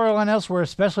another storyline elsewhere,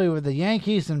 especially with the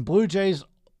Yankees and Blue Jays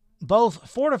both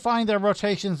fortifying their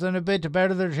rotations in a bid to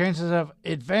better their chances of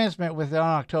advancement within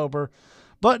October.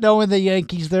 But knowing the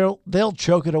Yankees, they'll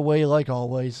choke it away like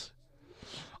always.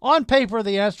 On paper,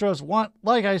 the Astros,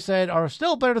 like I said, are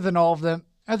still better than all of them.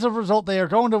 As a result, they are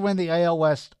going to win the AL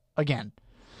West again.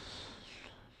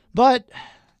 But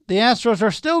the Astros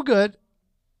are still good,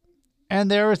 and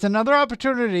there is another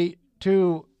opportunity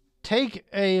to take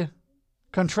a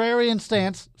contrarian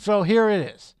stance, so here it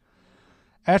is.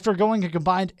 After going a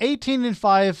combined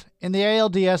 18-5 in the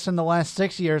ALDS in the last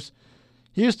 6 years,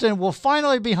 Houston will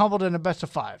finally be humbled in a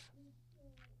best-of-5.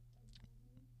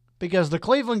 Because the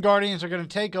Cleveland Guardians are going to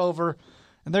take over,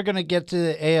 and they're going to get to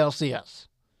the ALCS.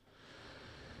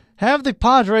 Have the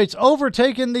Padres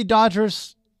overtaken the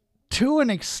Dodgers? To an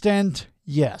extent,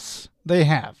 yes, they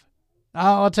have.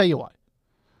 I'll tell you why.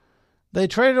 The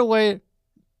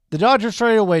Dodgers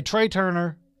traded away Trey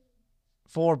Turner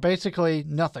for basically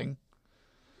nothing.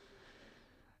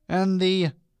 And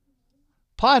the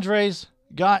Padres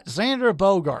got Xander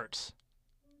Bogaerts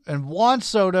and Juan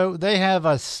Soto. They have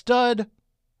a stud.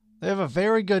 They have a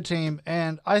very good team,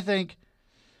 and I think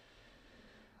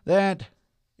that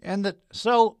in the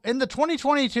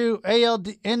 2022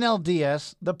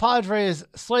 NLDS, the Padres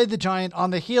slayed the Giant on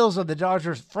the heels of the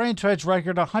Dodgers' franchise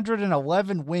record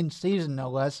 111 win season, no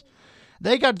less.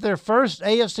 They got their first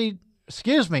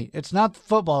it's not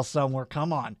football somewhere,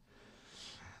 come on.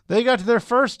 They got to their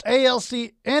first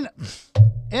NLCS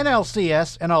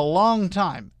in a long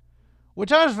time,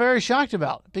 which I was very shocked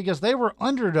about because they were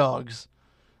underdogs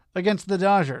against the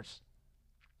Dodgers.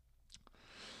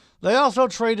 They also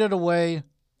traded away,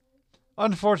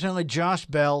 unfortunately, Josh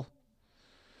Bell.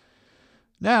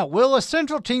 Now, will a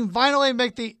Central team finally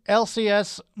make the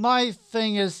LCS? My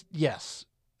thing is yes.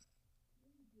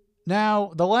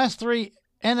 Now, the last 3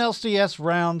 NLCS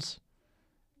rounds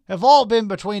have all been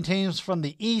between teams from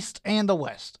the East and the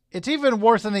West. It's even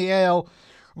worse in the AL,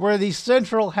 where the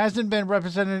Central hasn't been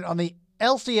represented on the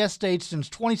LCS stage since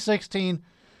 2016.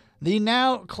 The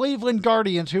now Cleveland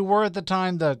Guardians, who were at the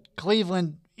time the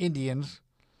Cleveland Indians.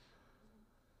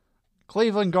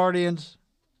 Cleveland Guardians.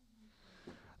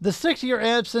 The 6-year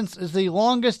absence is the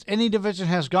longest any division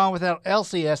has gone without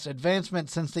LCS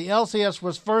advancement since the LCS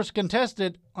was first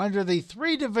contested under the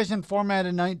 3-division format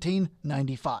in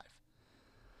 1995.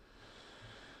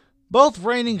 Both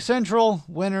reigning Central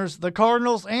winners, the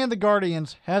Cardinals and the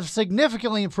Guardians, have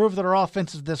significantly improved their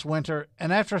offenses this winter,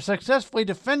 and after successfully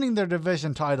defending their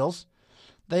division titles,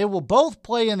 they will both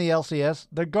play in the LCS.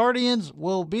 The Guardians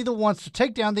will be the ones to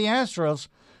take down the Astros,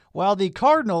 while the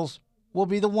Cardinals will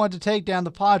be the one to take down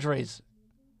the Padres.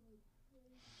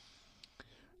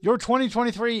 Your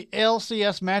 2023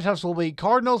 LCS matchups will be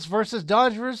Cardinals versus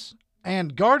Dodgers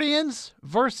and Guardians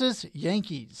versus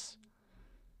Yankees.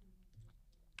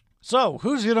 So,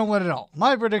 who's going to win it all?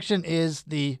 My prediction is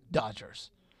the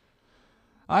Dodgers.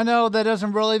 I know that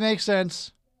doesn't really make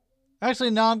sense.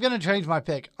 Actually, no, I'm going to change my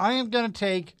pick. I am going to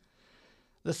take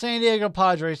the San Diego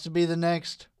Padres to be the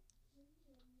next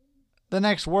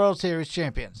World Series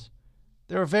champions.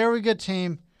 They're a very good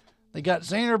team. They got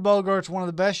Xander Bogaerts, one of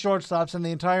the best shortstops in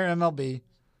the entire MLB.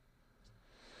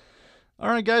 All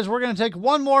right, guys, we're going to take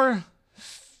one more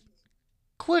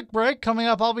quick break. Coming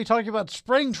up, I'll be talking about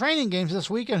spring training games this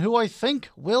week and who I think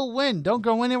will win. Don't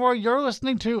go anywhere. You're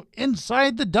listening to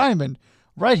Inside the Diamond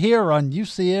right here on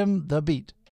UCM The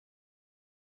Beat.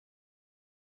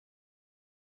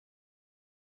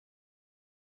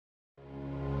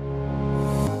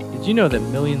 Did you know that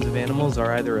millions of animals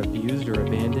are either abused or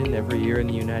abandoned every year in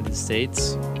the United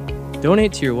States?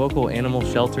 Donate to your local animal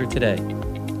shelter today.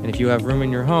 And if you have room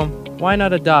in your home, why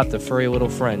not adopt a furry little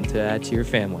friend to add to your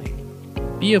family?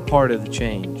 Be a part of the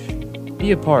change.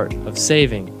 Be a part of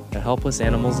saving a helpless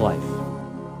animal's life.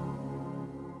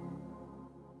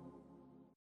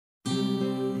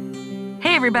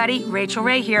 Hey everybody, Rachel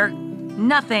Ray here.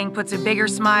 Nothing puts a bigger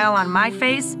smile on my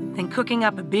face than cooking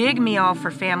up a big meal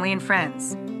for family and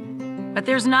friends. But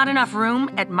there's not enough room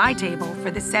at my table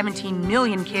for the 17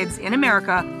 million kids in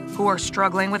America who are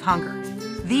struggling with hunger.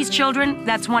 These children,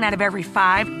 that's 1 out of every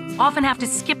 5, often have to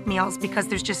skip meals because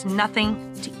there's just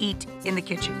nothing to eat in the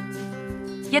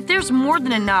kitchen. Yet there's more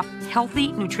than enough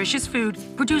healthy, nutritious food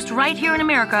produced right here in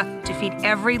America to feed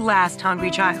every last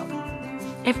hungry child.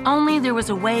 If only there was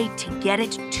a way to get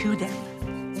it to them.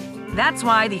 That's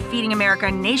why the Feeding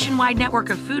America nationwide network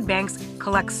of food banks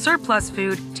collects surplus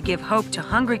food to give hope to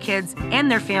hungry kids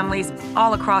and their families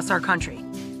all across our country.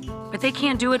 But they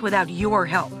can't do it without your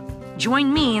help.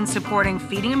 Join me in supporting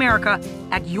Feeding America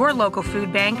at your local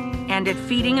food bank and at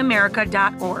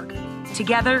feedingamerica.org.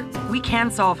 Together, we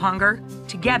can solve hunger.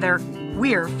 Together,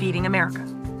 we're Feeding America.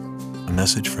 A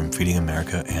message from Feeding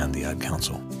America and the Ad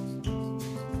Council.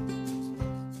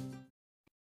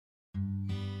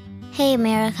 Hey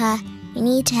America, we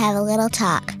need to have a little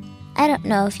talk. I don't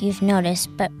know if you've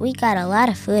noticed, but we got a lot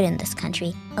of food in this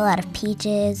country. A lot of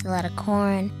peaches, a lot of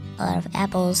corn, a lot of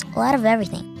apples, a lot of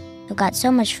everything. We've got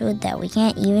so much food that we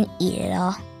can't even eat it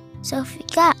all. So if we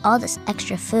got all this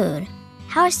extra food,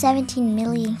 how are 17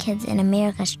 million kids in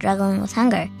America struggling with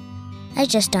hunger? I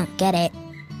just don't get it.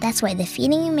 That's why the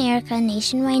Feeding America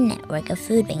nationwide network of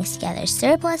food banks gathers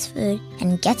surplus food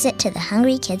and gets it to the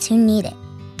hungry kids who need it.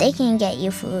 They can get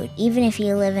you food even if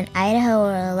you live in Idaho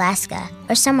or Alaska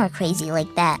or somewhere crazy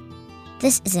like that.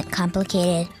 This isn't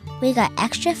complicated. We got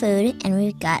extra food and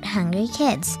we've got hungry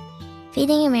kids.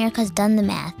 Feeding America's done the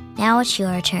math. Now it's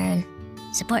your turn.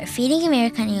 Support Feeding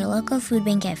America and your local food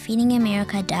bank at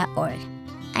feedingamerica.org.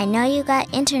 I know you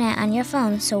got internet on your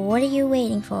phone, so what are you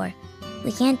waiting for?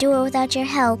 We can't do it without your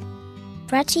help.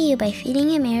 Brought to you by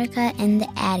Feeding America and the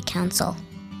Ad Council.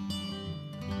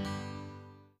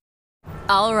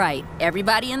 All right,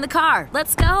 everybody in the car,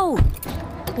 let's go.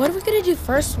 What are we gonna do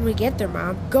first when we get there,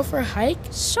 Mom? Go for a hike?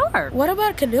 Sure. What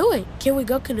about canoeing? Can we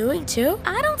go canoeing too?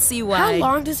 I don't see why. How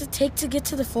long does it take to get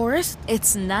to the forest?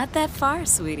 It's not that far,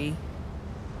 sweetie.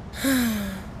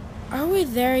 Are we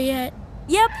there yet?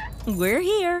 Yep, we're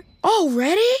here.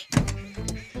 Already?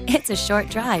 It's a short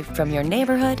drive from your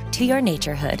neighborhood to your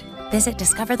naturehood. Visit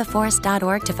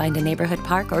discovertheforest.org to find a neighborhood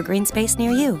park or green space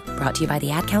near you. Brought to you by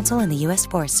the Ad Council and the U.S.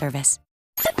 Forest Service.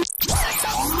 3,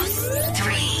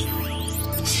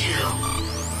 2,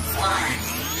 1.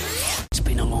 It's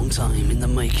been a long time in the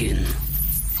making,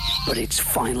 but it's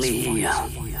finally here.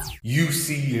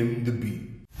 UCM The Beat.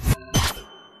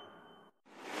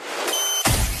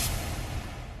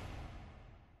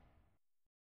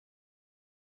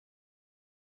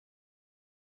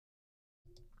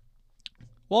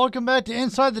 Welcome back to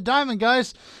Inside the Diamond,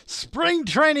 guys. Spring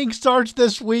training starts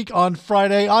this week on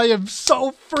Friday. I am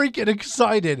so freaking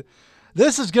excited.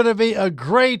 This is going to be a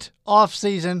great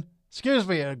off-season.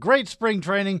 A great spring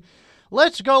training.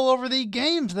 Let's go over the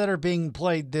games that are being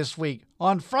played this week.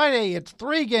 On Friday, it's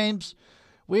 3 games.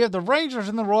 We have the Rangers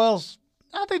and the Royals.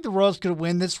 I think the Royals could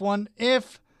win this one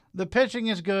if the pitching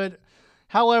is good.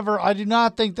 However, I do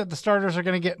not think that the starters are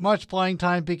going to get much playing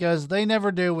time because they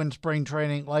never do in spring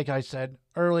training, like I said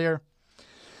earlier.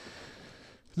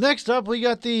 Next up, we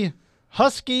got the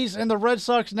Huskies and the Red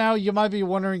Sox. Now, you might be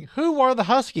wondering, who are the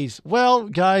Huskies? Well,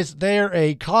 guys, they're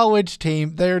a college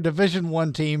team. They're a Division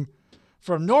I team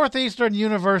from Northeastern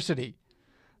University.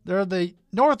 They're the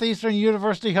Northeastern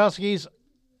University Huskies.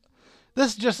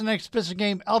 This is just an exhibition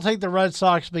game. I'll take the Red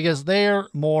Sox because they're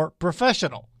more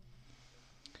professional.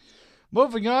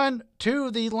 Moving on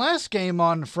to the last game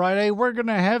on Friday, we're going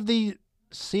to have the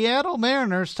Seattle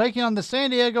Mariners taking on the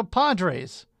San Diego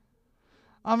Padres.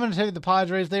 I'm going to take the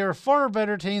Padres. They are a far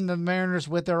better team than the Mariners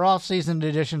with their offseason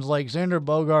additions like Xander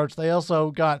Bogaerts. They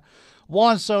also got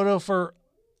Juan Soto for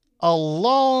a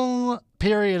long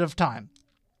period of time.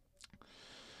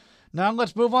 Now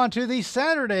let's move on to the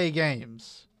Saturday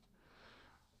games.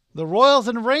 The Royals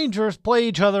and Rangers play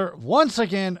each other once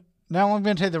again. Now I'm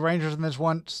going to take the Rangers in this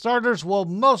one. Starters will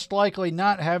most likely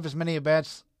not have as many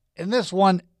at-bats in this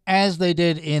one as they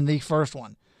did in the first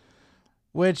one,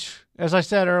 which, as I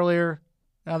said earlier,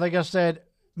 now, like I've said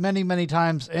many, many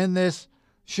times in this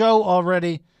show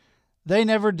already, they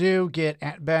never do get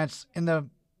at-bats in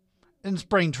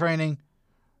spring training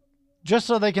just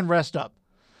so they can rest up.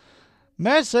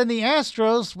 Mets and the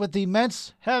Astros, with the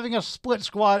Mets having a split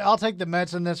squad. I'll take the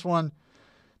Mets in this one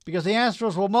because the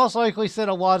Astros will most likely sit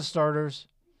a lot of starters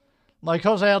like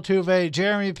Jose Altuve,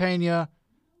 Jeremy Pena.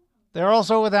 They're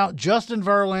also without Justin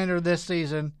Verlander this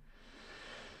season.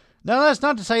 Now, that's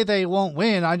not to say they won't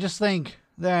win. I just think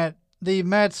that the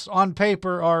Mets on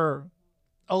paper are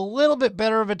a little bit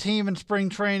better of a team in spring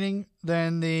training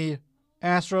than the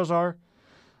Astros are.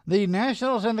 The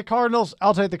Nationals and the Cardinals,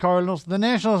 I'll take the Cardinals. The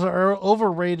Nationals are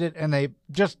overrated and they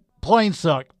just plain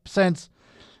suck since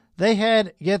they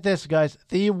had, get this guys,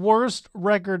 the worst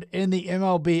record in the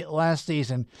MLB last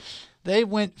season. They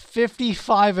went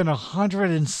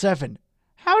 55-107.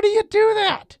 How do you do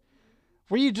that?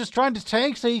 Were you just trying to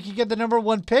tank so you could get the number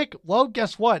one pick? Well,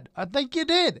 guess what? I think you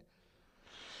did.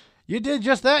 You did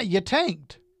just that. You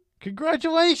tanked.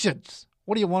 Congratulations.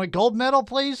 What do you want, a gold medal,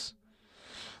 please?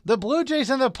 The Blue Jays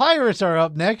and the Pirates are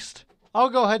up next. I'll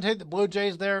go ahead and take the Blue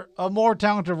Jays. They're a more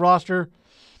talented roster.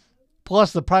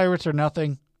 Plus, the Pirates are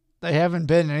nothing. They haven't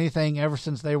been anything ever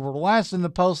since they were last in the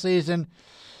postseason.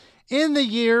 In the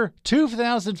year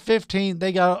 2015,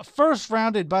 they got first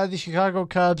rounded by the Chicago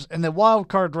Cubs in the wild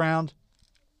card round.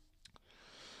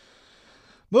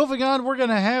 Moving on, we're going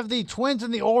to have the Twins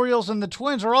and the Orioles, and the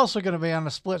Twins are also going to be on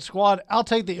a split squad. I'll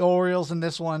take the Orioles in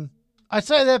this one. I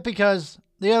say that because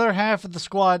the other half of the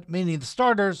squad, meaning the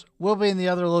starters, will be in the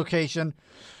other location.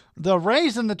 The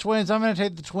Rays and the Twins, I'm going to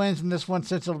take the Twins in this one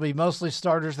since it'll be mostly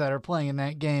starters that are playing in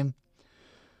that game.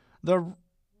 The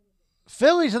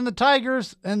Phillies and the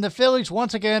Tigers, and the Phillies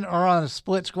once again are on a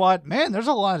split squad. Man, there's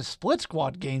a lot of split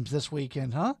squad games this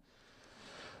weekend, huh?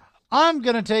 I'm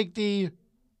going to take the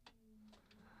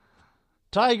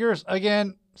Tigers.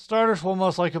 Again, starters will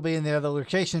most likely be in the other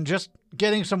location. Just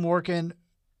getting some work in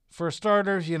for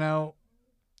starters, you know,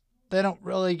 they don't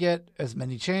really get as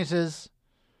many chances.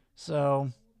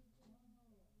 So,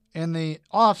 in the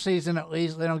offseason at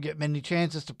least, they don't get many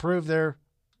chances to prove their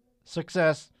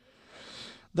success.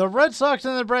 The Red Sox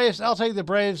and the Braves, I'll take the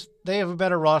Braves. They have a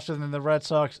better roster than the Red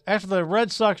Sox. After the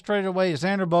Red Sox traded away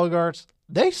Xander Bogaerts,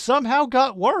 they somehow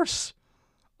got worse.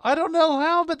 I don't know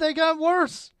how, but they got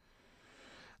worse.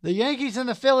 The Yankees and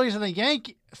the Phillies and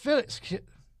the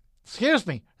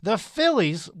the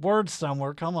Phillies, words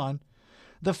somewhere, come on.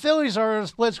 The Phillies are a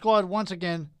split squad once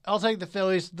again. I'll take the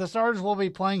Phillies. The starters will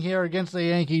be playing here against the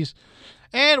Yankees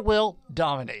and will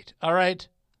dominate. All right?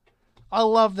 I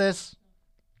love this.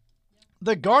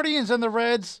 The Guardians and the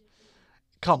Reds.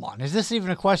 Come on, is this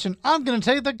even a question? I'm going to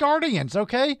take the Guardians,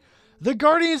 okay? The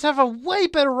Guardians have a way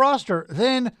better roster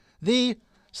than the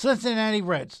Cincinnati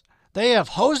Reds. They have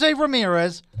Jose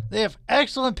Ramirez. They have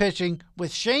excellent pitching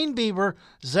with Shane Bieber,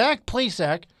 Zach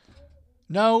Plesac.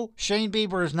 No, Shane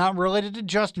Bieber is not related to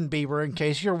Justin Bieber, in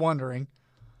case you're wondering.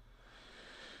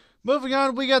 Moving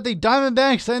on, we got the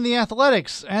Diamondbacks and the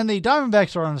Athletics. And the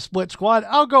Diamondbacks are on a split squad.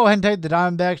 I'll go ahead and take the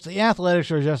Diamondbacks. The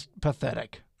Athletics are just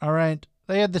pathetic. All right?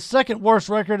 They had the second worst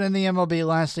record in the MLB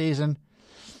last season.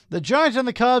 The Giants and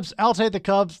the Cubs, I'll take the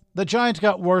Cubs. The Giants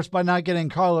got worse by not getting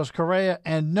Carlos Correa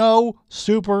and no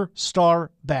superstar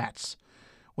bats.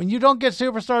 When you don't get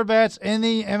superstar bats in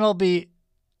the MLB,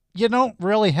 you don't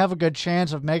really have a good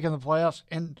chance of making the playoffs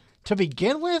and to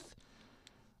begin with.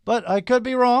 But I could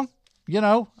be wrong. You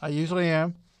know, I usually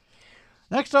am.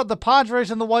 Next up, the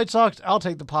Padres and the White Sox. I'll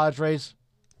take the Padres.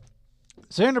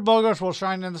 Xander Bogaerts will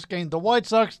shine in this game. The White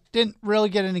Sox didn't really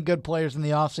get any good players in the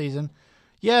offseason.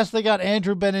 Yes, they got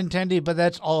Andrew Benintendi, but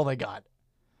that's all they got.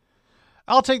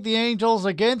 I'll take the Angels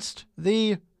against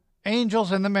the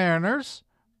Angels and the Mariners.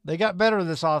 They got better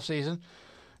this offseason.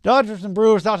 Dodgers and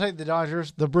Brewers, I'll take the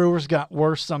Dodgers. The Brewers got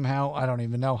worse somehow. I don't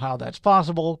even know how that's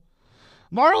possible.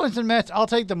 Marlins and Mets, I'll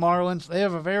take the Marlins. They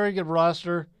have a very good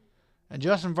roster. And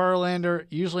Justin Verlander,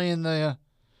 usually in the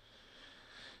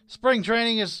spring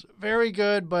training, is very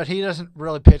good, but he doesn't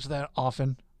really pitch that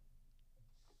often.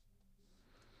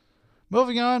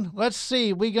 Moving on, let's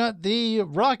see. We got the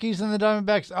Rockies and the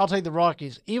Diamondbacks. I'll take the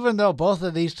Rockies. Even though both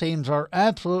of these teams are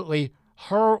absolutely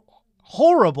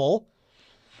horrible,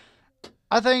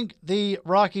 I think the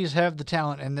Rockies have the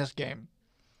talent in this game.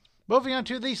 Moving on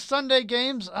to the Sunday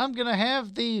games, we're going to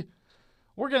have the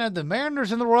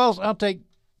Mariners and the Royals. I'll take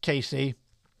KC.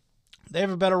 They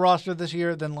have a better roster this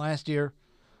year than last year.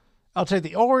 I'll take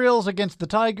the Orioles against the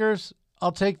Tigers.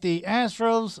 I'll take the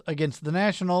Astros against the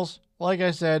Nationals. Like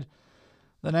I said,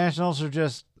 the Nationals are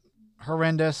just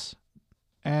horrendous,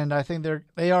 and I think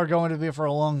they are going to be for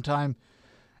a long time.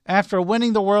 After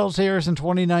winning the World Series in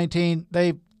 2019,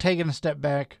 they've taken a step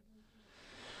back.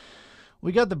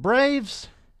 We got the Braves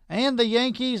and the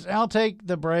Yankees. I'll take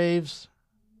the Braves.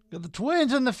 Got the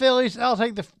Twins and the Phillies. I'll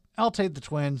take the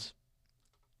Twins.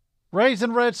 Rays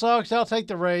and Red Sox. I'll take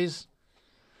the Rays.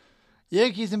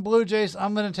 Yankees and Blue Jays.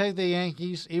 I'm going to take the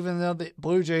Yankees, even though the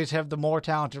Blue Jays have the more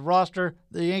talented roster.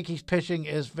 The Yankees pitching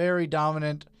is very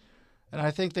dominant, and I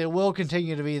think they will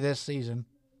continue to be this season.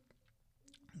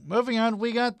 Moving on,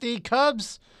 we got the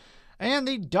Cubs and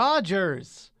the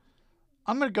Dodgers.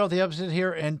 I'm going to go the opposite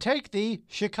here and take the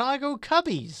Chicago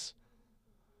Cubbies.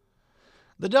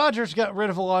 The Dodgers got rid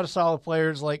of a lot of solid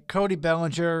players like Cody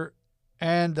Bellinger,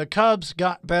 and the Cubs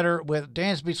got better with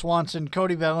Dansby Swanson,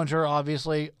 Cody Bellinger,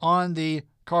 obviously, on the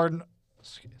on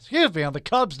the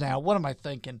Cubs now. What am I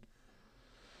thinking?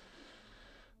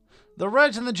 The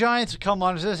Reds and the Giants, come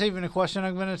on, is this even a question?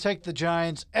 I'm going to take the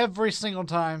Giants every single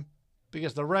time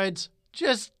because the Reds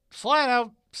just flat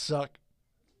out suck.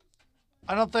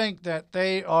 I don't think that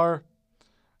they are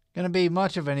going to be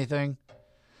much of anything.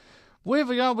 We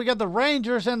got the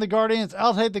Rangers and the Guardians.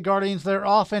 I'll take the Guardians. Their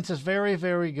offense is very,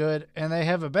 very good, and they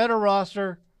have a better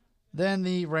roster than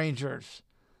the Rangers.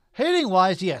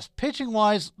 Hitting-wise, yes.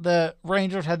 Pitching-wise, the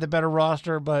Rangers had the better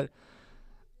roster, but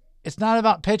it's not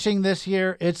about pitching this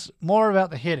year. It's more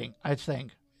about the hitting, I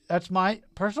think. That's my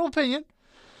personal opinion.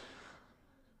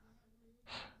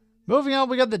 Moving on,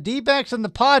 we got the D-backs and the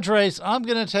Padres. I'm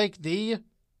going to take the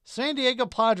San Diego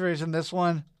Padres in this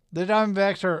one. The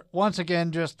Diamondbacks are, once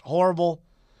again, just horrible.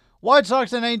 White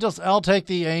Sox and Angels, I'll take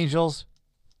the Angels.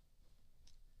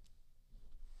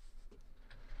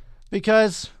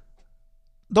 Because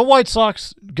the White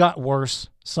Sox got worse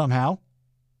somehow.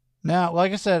 Now,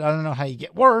 like I said, I don't know how you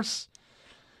get worse.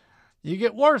 You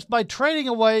get worse by trading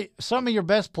away some of your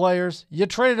best players. You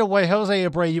traded away Jose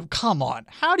Abreu. Come on.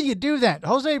 How do you do that?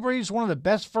 Jose Abreu is one of the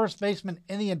best first basemen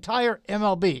in the entire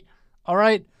MLB. All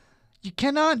right? You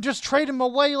cannot just trade him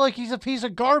away like he's a piece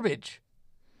of garbage.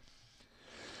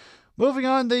 Moving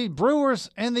on, the Brewers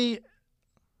and the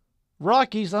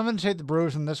Rockies. I'm going to take the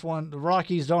Brewers in this one. The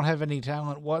Rockies don't have any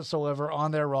talent whatsoever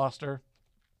on their roster.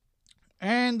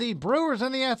 And the Brewers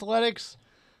and the Athletics.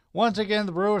 Once again,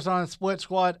 the Brewers on a split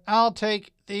squad. I'll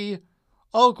take the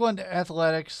Oakland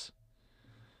Athletics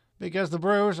because the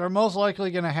Brewers are most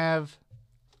likely going to have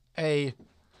a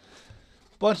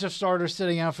bunch of starters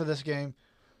sitting out for this game.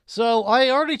 So I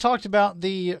already talked about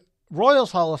the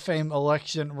Royals Hall of Fame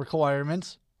election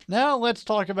requirements. Now let's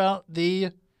talk about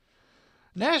the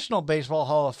National Baseball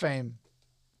Hall of Fame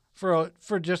for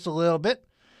just a little bit.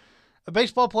 A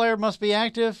baseball player must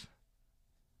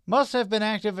have been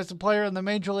active as a player in the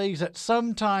major leagues at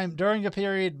some time during a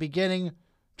period beginning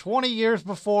 20 years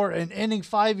before and ending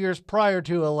 5 years prior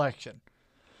to election.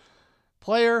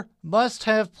 Player must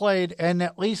have played in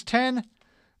at least 10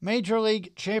 Major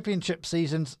League Championship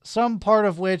seasons, some part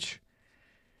of which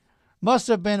must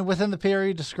have been within the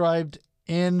period described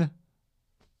in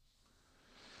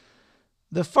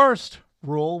the first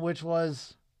rule, which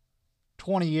was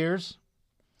 20 years.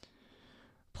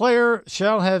 Player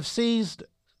shall have ceased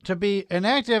to be an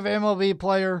active MLB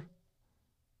player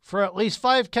for at least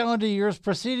 5 calendar years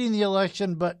preceding the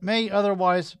election, but may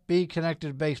otherwise be connected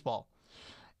to baseball.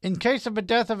 In case of a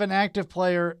death of an active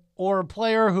player or a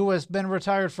player who has been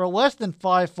retired for less than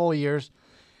 5 full years,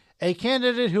 a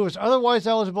candidate who is otherwise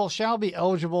eligible shall be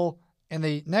eligible in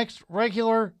the next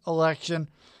regular election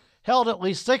held at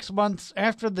least 6 months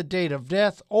after the date of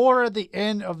death or at the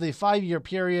end of the 5-year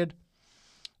period,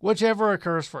 whichever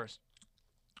occurs first.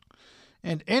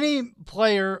 And any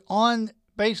player on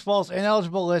baseball's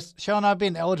ineligible list shall not be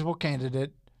an eligible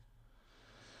candidate.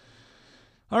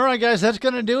 All right, guys, that's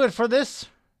going to do it for this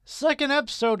second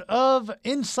episode of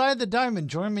Inside the Diamond.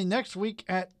 Join me next week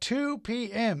at 2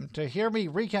 p.m. to hear me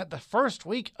recap the first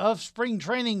week of spring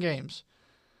training games.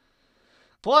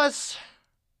 Plus,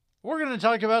 we're going to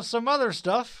talk about some other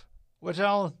stuff,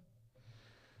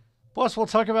 Plus, we'll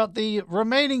talk about the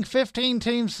remaining 15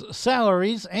 teams'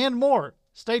 salaries and more.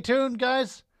 Stay tuned,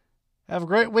 guys. Have a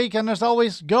great week, and as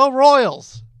always, go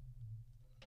Royals!